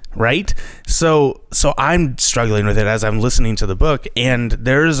me. Right? So I'm struggling with it as I'm listening to the book, and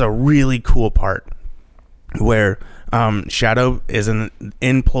there's a really cool part where Shadow is an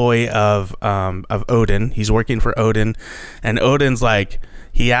employee of Odin. He's working for Odin, and Odin's like,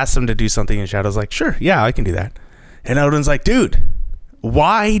 he asks him to do something, and Shadow's like, sure, yeah, I can do that. And Odin's like, dude,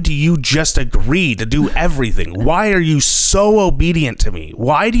 why do you just agree to do everything? Why are you so obedient to me?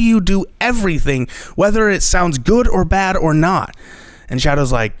 Why do you do everything, whether it sounds good or bad or not? And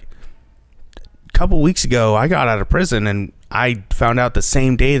Shadow's like, a couple weeks ago, I got out of prison, and I found out the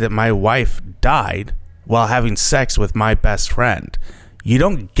same day that my wife died while having sex with my best friend. You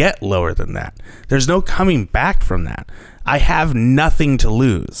don't get lower than that. There's no coming back from that. I have nothing to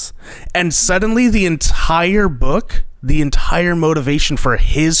lose. And suddenly the entire book, the entire motivation for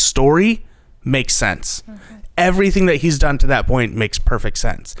his story makes sense. Mm-hmm. Everything that he's done to that point makes perfect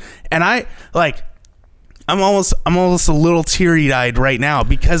sense. And I'm almost a little teary-eyed right now,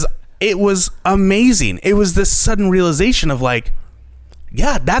 because it was amazing. It was this sudden realization of like,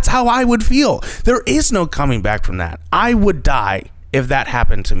 yeah, that's how I would feel. There is no coming back from that. I would die if that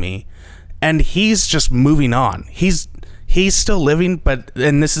happened to me. And he's just moving on. He's still living,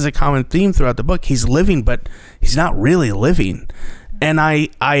 and this is a common theme throughout the book, he's living, but he's not really living. And I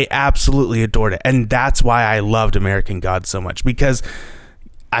absolutely adored it. And that's why I loved American Gods so much, because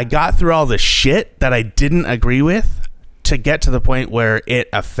I got through all the shit that I didn't agree with to get to the point where it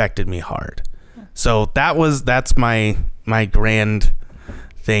affected me hard. So that's my grand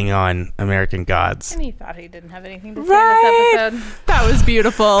thing on American Gods. And he thought he didn't have anything to say in this episode. That was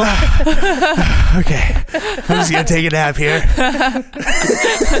beautiful. Okay. I'm just going to take a nap here.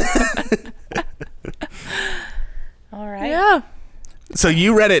 All right. Yeah. So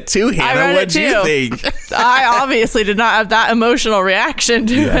you read it too, Hannah. What do you think? I obviously did not have that emotional reaction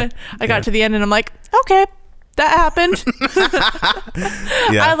to it. I got to the end and I'm like, okay, that happened.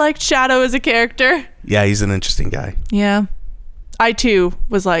 I liked Shadow as a character. Yeah, he's an interesting guy. Yeah. I too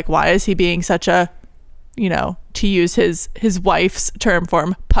was like, why is he being such a, to use his wife's term for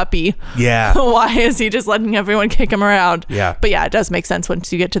him, puppy? Yeah. Why is he just letting everyone kick him around? Yeah. But yeah, it does make sense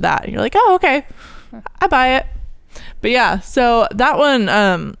once you get to that. You're like, oh, okay, I buy it. But yeah, so that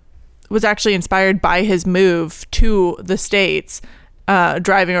one was actually inspired by his move to the States,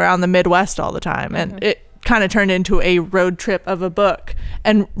 driving around the Midwest all the time. And it kind of turned into a road trip of a book.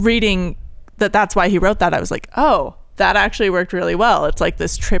 And reading that's why he wrote that, I was like, oh, that actually worked really well. It's like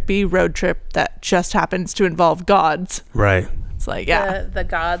this trippy road trip that just happens to involve gods. Right. It's like, yeah. The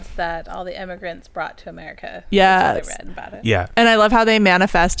gods that all the immigrants brought to America. Yes. That's what I read about it. Yeah. And I love how they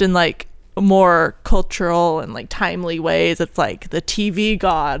manifest in like more cultural and like timely ways. It's like the TV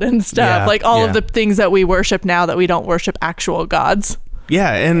god and stuff, Yeah, like all yeah. of the things that we worship now that we don't worship actual gods.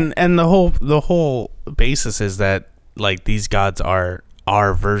 Yeah, and the whole basis is that like these gods are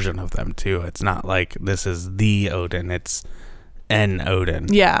our version of them too. It's not like this is the Odin, it's an Odin.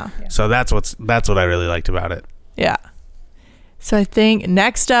 Yeah. So that's what I really liked about it. Yeah. So I think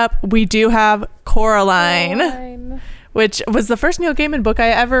next up we do have Coraline, which was the first Neil Gaiman book I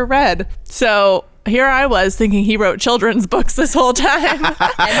ever read. So here I was thinking he wrote children's books this whole time.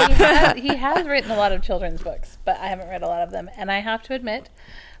 And he has written a lot of children's books, but I haven't read a lot of them. And I have to admit,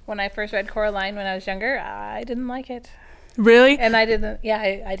 when I first read Coraline when I was younger, I didn't like it. Really? And I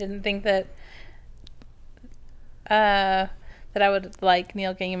didn't think that that I would like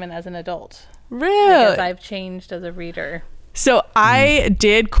Neil Gaiman as an adult. Really? Because I've changed as a reader. So I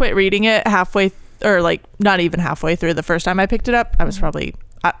did quit reading it halfway, or like not even halfway through the first time I picked it up. I was probably,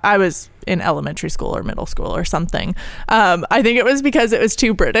 I was in elementary school or middle school or something. I think it was because it was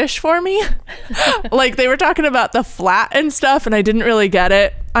too British for me. Like they were talking about the flat and stuff and I didn't really get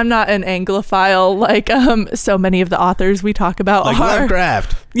it. I'm not an Anglophile like so many of the authors we talk about Like are.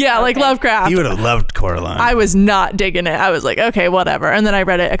 Lovecraft. Yeah, like Lovecraft. You would have loved Coraline. I was not digging it. I was like, okay, whatever. And then I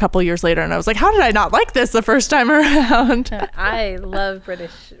read it a couple years later and I was like, how did I not like this the first time around? I love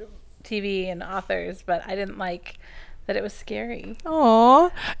British TV and authors, but I didn't like that it was scary. Aw,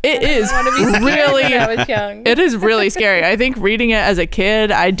 it is Really, really, I was young. it is really scary. I think reading it as a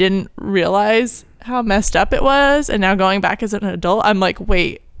kid, I didn't realize how messed up it was. And now going back as an adult, I'm like,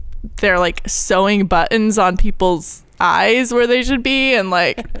 wait, they're like sewing buttons on people's eyes where they should be. And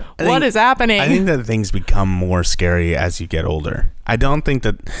like, what is happening? I think that things become more scary as you get older. I think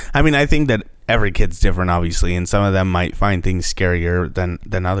that every kid's different, obviously, and some of them might find things scarier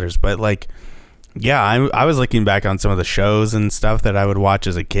than others. But like, yeah, I was looking back on some of the shows and stuff that I would watch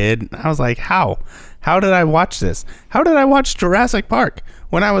as a kid. I was like, how did I watch this? How did I watch Jurassic Park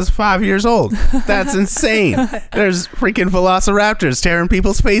when I was 5 years old? That's insane. There's freaking velociraptors tearing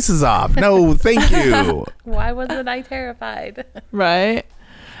people's faces off. No, thank you. Why wasn't I terrified? Right.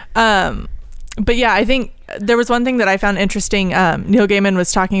 But yeah, I think there was one thing that I found interesting. Neil Gaiman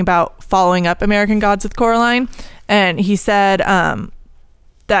was talking about following up American Gods with Coraline, and he said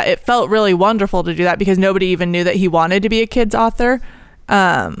that it felt really wonderful to do that because nobody even knew that he wanted to be a kid's author.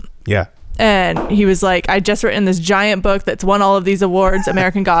 Yeah. And he was like, I just written this giant book that's won all of these awards,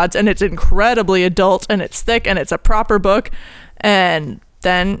 American Gods, and it's incredibly adult and it's thick and it's a proper book. And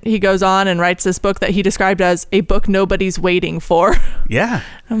then he goes on and writes this book that he described as a book nobody's waiting for. Yeah.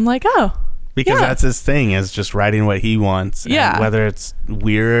 I'm like, oh. Because yeah. that's his thing, is just writing what he wants. Yeah. And whether it's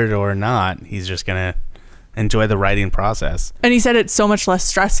weird or not, he's just going to enjoy the writing process. And he said it's so much less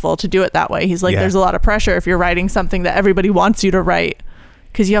stressful to do it that way. He's like, Yeah. there's a lot of pressure if you're writing something that everybody wants you to write.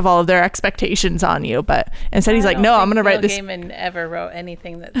 because you have all of their expectations on you. But instead he's like, no, I'm going to write this. Neil Gaiman ever wrote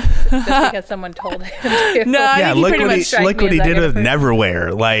anything that just because someone told him to. No, I think he pretty much look what he did with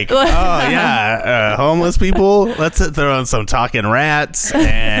Neverwhere. Like, oh yeah, homeless people. Let's throw in some talking rats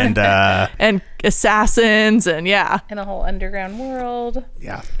and assassins and in a whole underground world.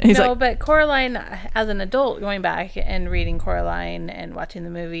 Yeah. He's no, but Coraline, as an adult, going back and reading Coraline and watching the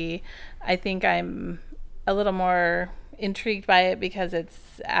movie, I think I'm a little more intrigued by it because it's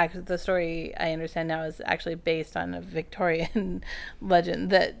the story I understand now is actually based on a Victorian legend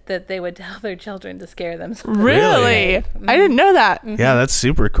that they would tell their children to scare them. Really? I didn't know that. Yeah, that's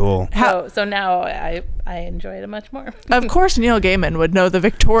super cool. So now I enjoy it much more. Of course, Neil Gaiman would know the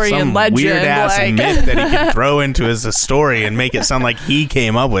Victorian Some legend. weird ass myth that he can throw into his story and make it sound like he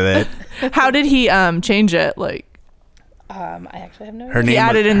came up with it. How did he change it? Like, I actually have no idea. Her name,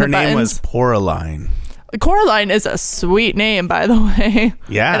 added in her the name buttons. was Coraline. Coraline is a sweet name, by the way.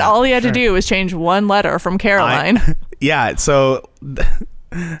 Yeah, and all he had to do was change one letter from Caroline. Yeah, so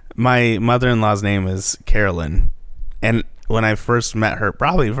my mother-in-law's name is Carolyn, and when I first met her,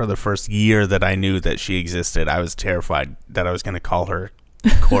 probably for the first year that I knew that she existed, I was terrified that I was going to call her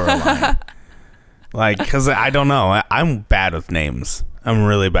Coraline. Like, because I don't know, I'm bad with names. I'm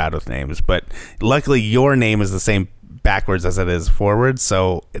really bad with names, but luckily your name is the same backwards as it is forward,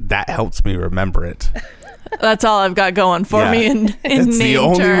 so that helps me remember it. That's all I've got going for me in It's name the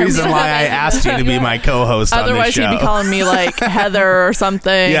only terms. reason why I asked you to be my co-host on this Otherwise, show. he'd be calling me like Heather or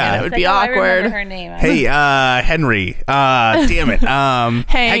something, Yeah. and it would be I remember awkward. her name. Hey, Henry. Damn it.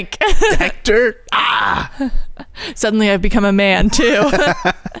 Hank. Hector. Suddenly, I've become a man too.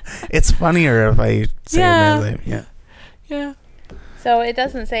 It's funnier if I say a man's name. Yeah. Yeah. So it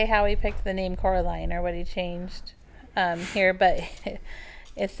doesn't say how he picked the name Coraline or what he changed here, but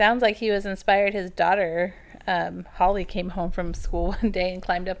it sounds like he was inspired. His daughter, Holly, came home from school one day and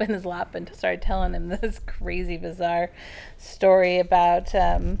climbed up in his lap and started telling him this crazy, bizarre story about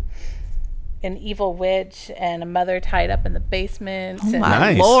an evil witch and a mother tied up in the basement. Oh and my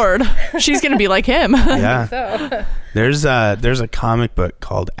Nice. Lord, she's gonna be like him. Yeah. so There's a comic book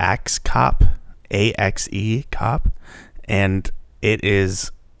called Axe Cop, AXE Cop, and it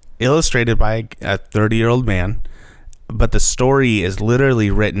is illustrated by a 30-year-old man, but the story is literally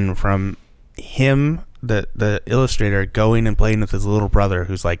written from him, the illustrator, going and playing with his little brother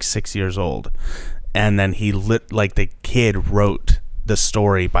who's like 6 years old, and then the kid wrote the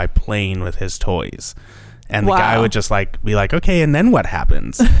story by playing with his toys. And the guy would just be like, okay, and then what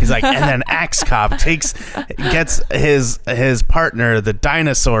happens? He's like, and then Axe Cop gets his partner, the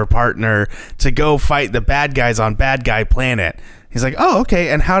dinosaur partner, to go fight the bad guys on Bad Guy Planet. He's like, oh,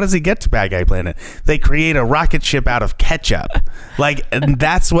 okay, and how does he get to Bad Guy Planet? They create a rocket ship out of ketchup. And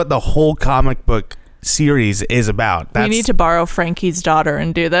that's what the whole comic book series is about. We need to borrow Frankie's daughter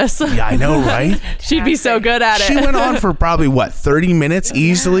and do this. Yeah, I know, right? She'd be so good at it. She went on for probably 30 minutes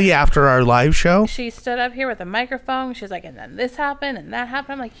easily after our live show. she stood up here with a microphone. She's like, and then this happened and that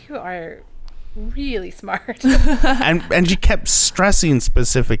happened. I'm like, you are really smart. and she kept stressing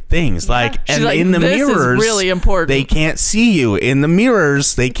specific things She's and like, in the "This is mirrors really important. they can't see you. In the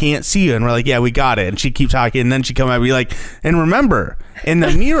mirrors they can't see you, and we're like, yeah, we got it. And she'd keep talking, and then she'd come out and be like, and remember, in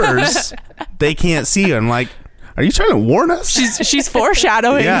the mirrors they can't see you. I'm like, are you trying to warn us? She's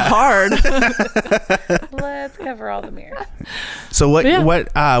foreshadowing Yeah. hard. Let's cover all the mirrors. So what Yeah.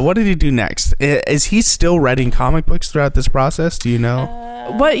 what did he do next? Is he still writing comic books throughout this process? Do you know?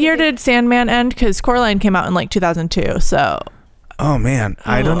 What year did Sandman end? Because Coraline came out in like 2002. So Oh man,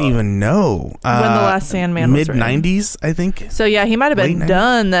 I don't even know. when the last Sandman was mid written. 90s, I think. So yeah, he might have been Late 90s.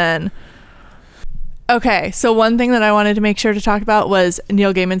 done then. Okay, so one thing that I wanted to make sure to talk about was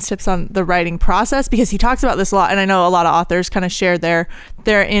Neil Gaiman's tips on the writing process, because he talks about this a lot, and I know a lot of authors kind of share their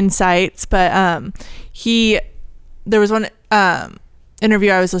insights. But there was one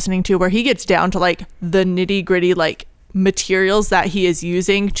interview I was listening to where he gets down to like the nitty gritty like materials that he is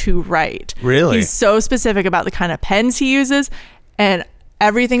using to write. Really? He's so specific about the kind of pens he uses, and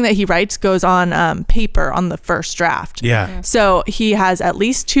everything that he writes goes on paper on the first draft. Yeah. So he has at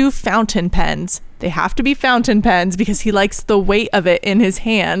least 2 fountain pens. They have to be fountain pens because he likes the weight of it in his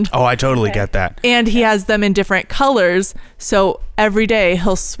hand. Oh, I totally get that. And he has them in different colors. So every day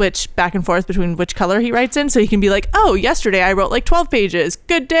he'll switch back and forth between which color he writes in. So he can be like, oh, yesterday I wrote like 12 pages.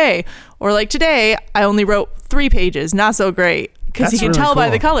 Good day. Or like today I only wrote 3 pages. Not so great. Because he That's can really tell by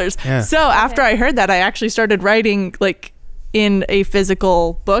cool. the colors. Yeah. So after I heard that, I actually started writing like in a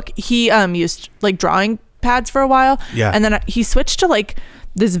physical book. He used like drawing pads for a while. Yeah. And then he switched to like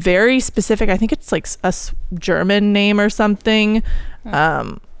this very specific, I think it's like a German name or something,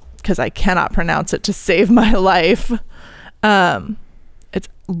 because I cannot pronounce it to save my life. it's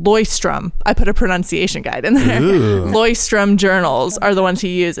Loistrom. I put a pronunciation guide in there. Ooh. Loistrom journals are the ones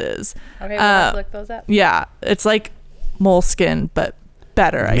he uses. Okay, we'll have to look those up. Yeah, it's like Moleskine, but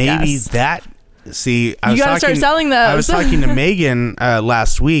better, I guess. Maybe that. See, I You was gotta talking, start selling those. I was talking to Megan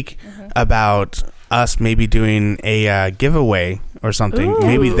last week about us maybe doing a giveaway or something. Ooh.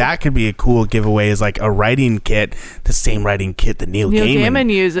 Maybe that could be a cool giveaway, is like a writing kit, the same writing kit that Neil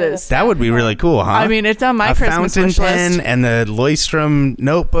Gaiman uses. That would be really cool, huh? I mean, it's on my a Christmas fountain wish pen list. and the Loistrom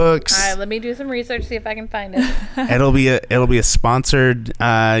notebooks. All right, let me do some research, see if I can find it. It'll be a sponsored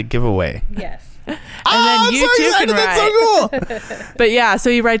giveaway. Yes. And then you too can write. That's so cool. But yeah,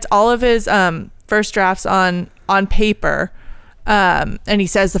 so he writes all of his first drafts on paper. And he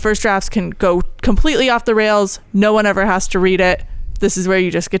says the first drafts can go completely off the rails. No one ever has to read it. This is where you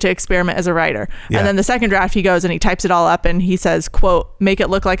just get to experiment as a writer. Yeah. And then the second draft, he goes and he types it all up and he says, quote, make it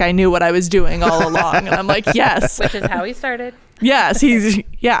look like I knew what I was doing all along. And I'm like, yes. Which is how he started. Yes, he's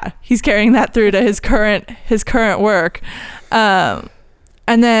carrying that through to his current work. And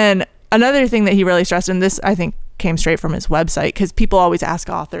then another thing that he really stressed, and this I think came straight from his website, because people always ask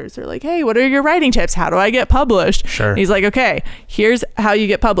authors, they're like, hey, what are your writing tips? How do I get published? Sure. And he's like, okay, here's how you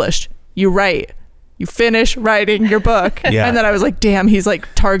get published. You write. You finish writing your book. Yeah. And then I was like, damn, he's like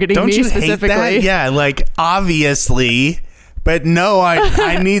targeting Don't me you specifically. hate that? Yeah, like obviously, but no,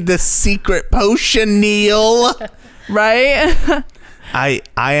 I need the secret potion, Neil. Right? I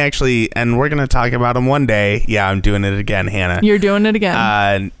actually, and we're gonna talk about him one day. Yeah, I'm doing it again, Hannah. You're doing it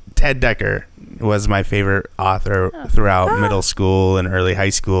again. Ted Dekker was my favorite author throughout middle school and early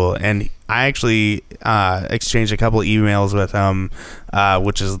high school, and I actually exchanged a couple of emails with him,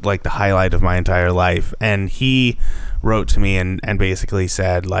 which is like the highlight of my entire life. And he wrote to me and basically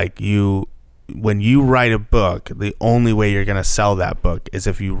said, like, when you write a book, the only way you're going to sell that book is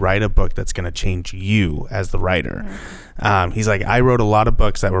if you write a book that's going to change you as the writer. He's like, I wrote a lot of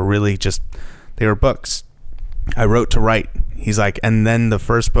books that were really just, they were books. I wrote to write. He's like, and then the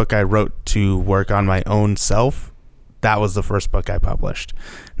first book I wrote to work on my own self, that was the first book I published.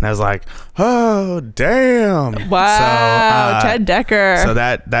 And I was like, oh, damn. Wow, Ted Dekker. So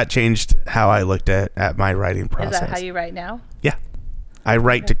that changed how I looked at my writing process. Is that how you write now? Yeah. I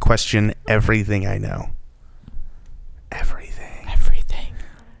write to question everything I know. Everything.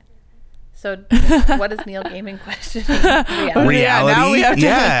 So what is Neil Gaiman questioning? Reality? Yeah,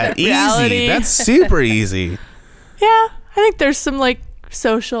 Yeah, reality. easy. That's super easy. Yeah, I think there's some like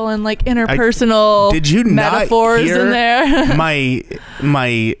social and like interpersonal Did you not metaphors hear in there.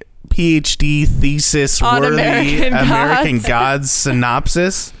 my PhD thesis On worthy American Gods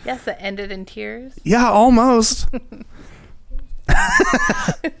synopsis? Yes, it ended in tears. Yeah, almost.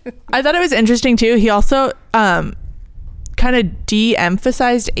 I thought it was interesting too. He also kind of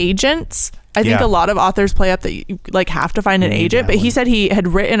de-emphasized agents. I think Yeah. a lot of authors play up that you like have to find an You need agent, that but he one. said he had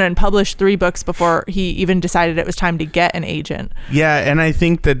written and published 3 books before he even decided it was time to get an agent. Yeah, and I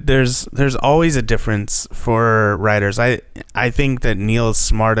think that there's always a difference for writers. I think that Neil's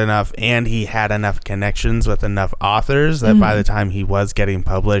smart enough and he had enough connections with enough authors that by the time he was getting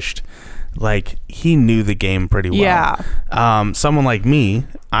published, like he knew the game pretty well. Yeah. Someone like me,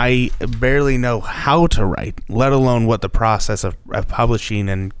 I barely know how to write, let alone what the process of publishing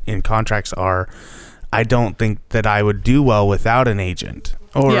and contracts are. I don't think that I would do well without an agent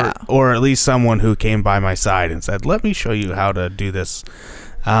or at least someone who came by my side and said, let me show you how to do this.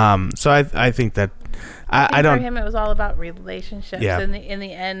 So I think that I don't. For him, it was all about relationships. Yeah. In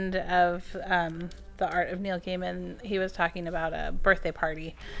the end of The Art of Neil Gaiman, he was talking about a birthday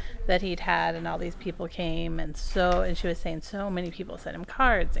party that he'd had, and all these people came, and she was saying so many people sent him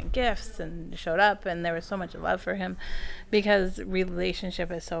cards and gifts and showed up, and there was so much love for him because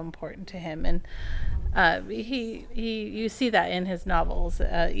relationship is so important to him. And you see that in his novels,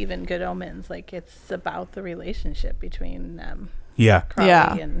 even Good Omens. Like, it's about the relationship between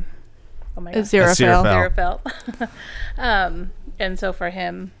Crowley and oh my God, Aziraphale. And so for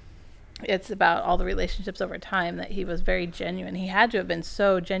him, it's about all the relationships over time, that he was very genuine. He had to have been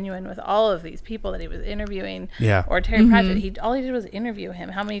so genuine with all of these people that he was interviewing. Yeah. Or Terry Pratchett. All he did was interview him.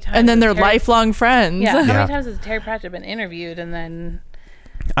 How many times? And then has they're lifelong friends. Yeah. How Yeah. many times has Terry Pratchett been interviewed and then?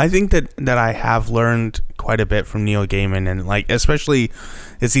 I think that I have learned quite a bit from Neil Gaiman, and like especially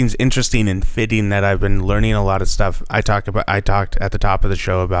it seems interesting and fitting that I've been learning a lot of stuff. I talked at the top of the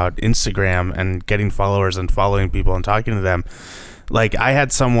show about Instagram and getting followers and following people and talking to them. Like, I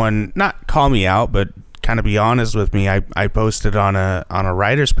had someone not call me out, but kind of be honest with me. I posted on a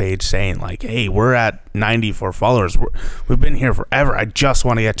writer's page saying like, hey, we're at 94 followers. We've been here forever. I just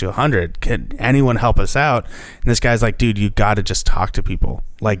want to get to 100. Can anyone help us out? And this guy's like, dude, you got to just talk to people.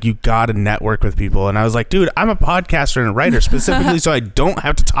 Like, you got to network with people. And I was like, dude, I'm a podcaster and a writer specifically so I don't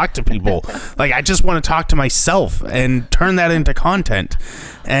have to talk to people. Like, I just want to talk to myself and turn that into content.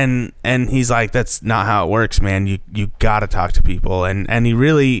 And he's like, that's not how it works, man. You got to talk to people. And he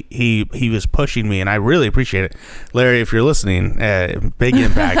really, he was pushing me, and I really appreciate it. Larry, if you're listening, big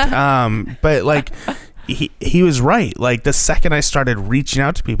impact. But like, he was right. Like, the second I started reaching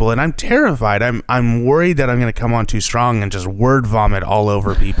out to people, and I'm terrified. I'm worried that I'm going to come on too strong and just word vomit all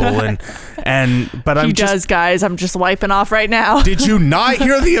over people. But he does, guys. I'm just wiping off right now. Did you not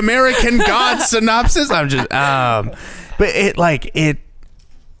hear the American Gods synopsis? I'm just,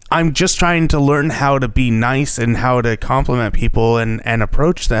 I'm just trying to learn how to be nice and how to compliment people and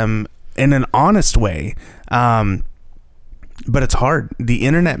approach them in an honest way. But it's hard. The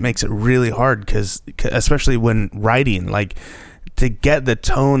internet makes it really hard because, especially when writing, like, to get the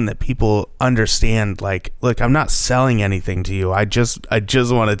tone that people understand. Like, look, I'm not selling anything to you. I just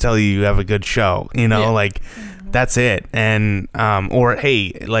want to tell you have a good show. Like, that's it. And or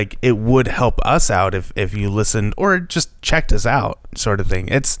hey, like, it would help us out if you listened or just checked us out, sort of thing.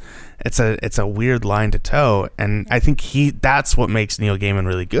 It's a weird line to toe, and I think that's what makes Neil Gaiman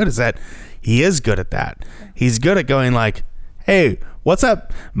really good, is that he is good at that. He's good at going like, hey, what's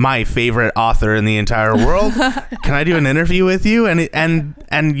up, my favorite author in the entire world? Can I do an interview with you? And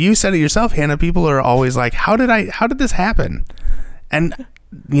you said it yourself, Hannah. People are always like, how did this happen? And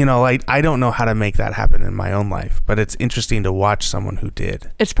like, I don't know how to make that happen in my own life, but it's interesting to watch someone who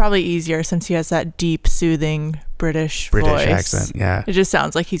did. It's probably easier since he has that deep, soothing British voice accent. Yeah, it just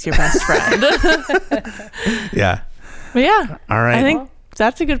sounds like he's your best friend. Yeah. But yeah, all right. I think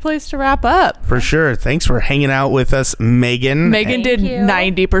that's a good place to wrap up. For sure. Thanks for hanging out with us, Megan. Megan did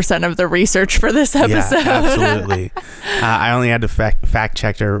 90% of the research for this episode. Yeah, absolutely. I only had to fact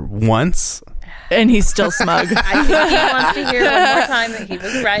check her once. And he's still smug. I think he wants to hear one more time that he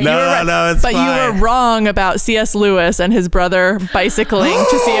was right. No, it's but fine. You were wrong about C.S. Lewis and his brother bicycling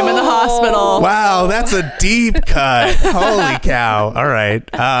to see him in the hospital. Wow, that's a deep cut. Holy cow. All right.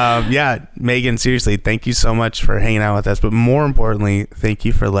 Yeah, Megan, seriously, thank you so much for hanging out with us. But more importantly, thank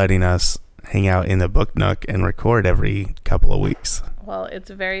you for letting us hang out in the Book Nook and record every couple of weeks. Well, it's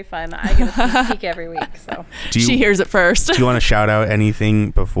very fun. I get a sneak peek every week. So she hears it first. Do you want to shout out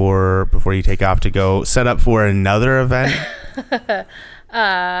anything before you take off to go set up for another event?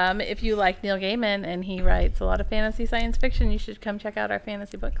 If you like Neil Gaiman and he writes a lot of fantasy science fiction, you should come check out our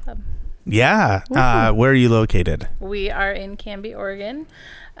fantasy book club. Yeah. Where are you located? We are in Canby, Oregon,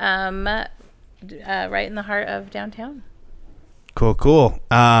 right in the heart of downtown. Cool.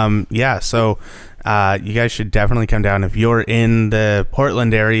 Yeah, so you guys should definitely come down if you're in the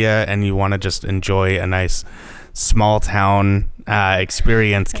Portland area and you want to just enjoy a nice small town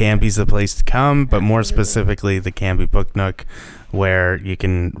experience. Canby's the place to come, but more specifically the Canby Book Nook, where you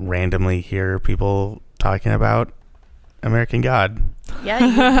can randomly hear people talking about American God.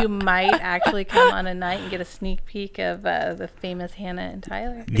 Yeah, you might actually come on a night and get a sneak peek of the famous Hannah and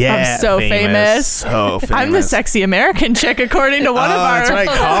Tyler. Yeah, I'm so famous. So famous. I'm the sexy American chick, according to one of our that's right,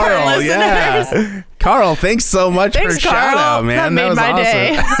 Carl. listeners. Yeah, Carl. Thanks so much for shout out, man. That made was my awesome.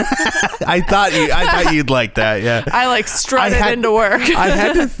 day. I thought you'd like that. Yeah, I strutted into work. I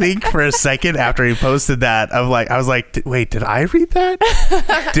had to think for a second after he posted that. I was like, wait, did I read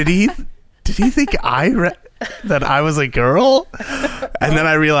that? Did he think I read that I was a girl? And then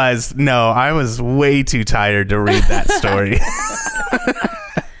I realized, no, I was way too tired to read that story.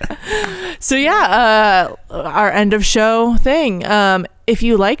 So yeah, our end of show thing. If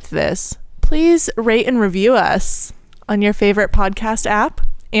you liked this, please rate and review us on your favorite podcast app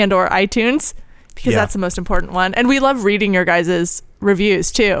and or iTunes, because that's the most important one. And we love reading your guys'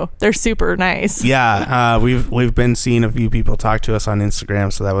 reviews too. They're super nice. Yeah, we've been seeing a few people talk to us on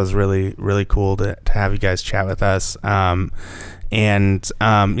Instagram, so that was really, really cool to have you guys chat with us.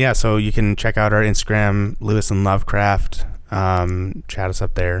 Yeah, so you can check out our Instagram, Lewis and Lovecraft. Chat us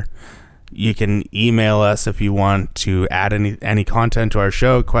up there. You can email us if you want to add any content to our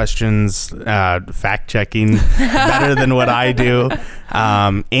show, questions, fact checking better than what I do.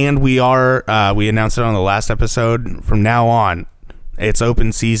 And we announced it on the last episode. From now on, it's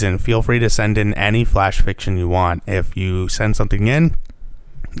open season. Feel free to send in any flash fiction you want. If you send something in,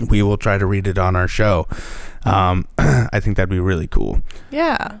 we will try to read it on our show. I think that'd be really cool.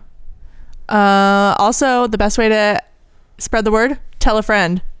 Yeah. Also, the best way to spread the word, tell a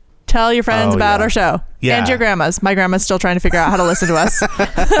friend. Tell your friends about our show. Yeah. And your grandmas. My grandma's still trying to figure out how to listen to us.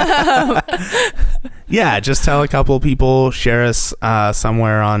 Yeah, just tell a couple people, share us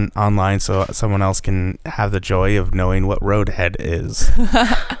somewhere online so someone else can have the joy of knowing what Roadhead is.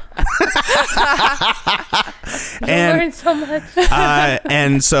 I learned so much.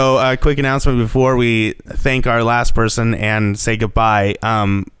 And so a quick announcement before we thank our last person and say goodbye.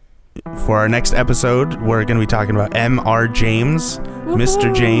 For our next episode, we're going to be talking about M.R. James. Woo-hoo.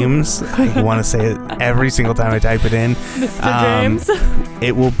 Mr. James. I want to say it every single time I type it in. Mr. James.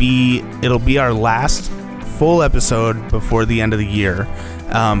 It'll be our last full episode before the end of the year.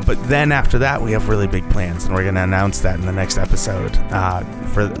 But then after that, we have really big plans, and we're going to announce that in the next episode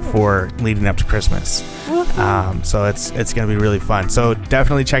for leading up to Christmas. So it's going to be really fun. So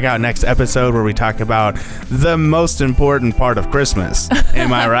definitely check out next episode where we talk about the most important part of Christmas.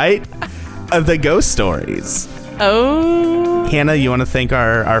 Am I right? The ghost stories. Oh. Hannah, you want to thank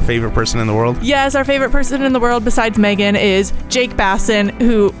our favorite person in the world? Yes, our favorite person in the world besides Megan is Jake Basson,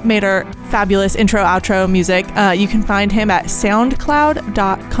 who made our fabulous intro outro music. You can find him at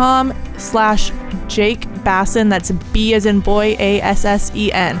soundcloud.com/Jake Basson. That's B as in boy,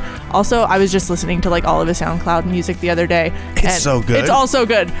 ASSEN. Also, I was just listening to like all of his SoundCloud music the other day. It's so good. It's all so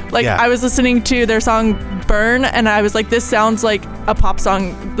good. Like I was listening to their song Burn, and I was like, this sounds like a pop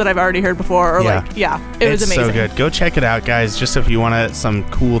song that I've already heard before. Or it was amazing. So good. Go check it out, guys. Just if you want some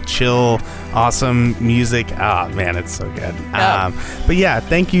cool, chill, awesome music. Oh man, it's so good. Yep. But yeah,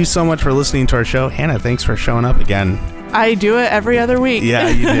 thank you so much for listening to our show. Hannah, thanks for showing up again. I do it every other week. Yeah,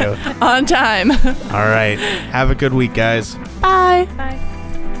 you do. On time. All right. Have a good week, guys. Bye. Bye.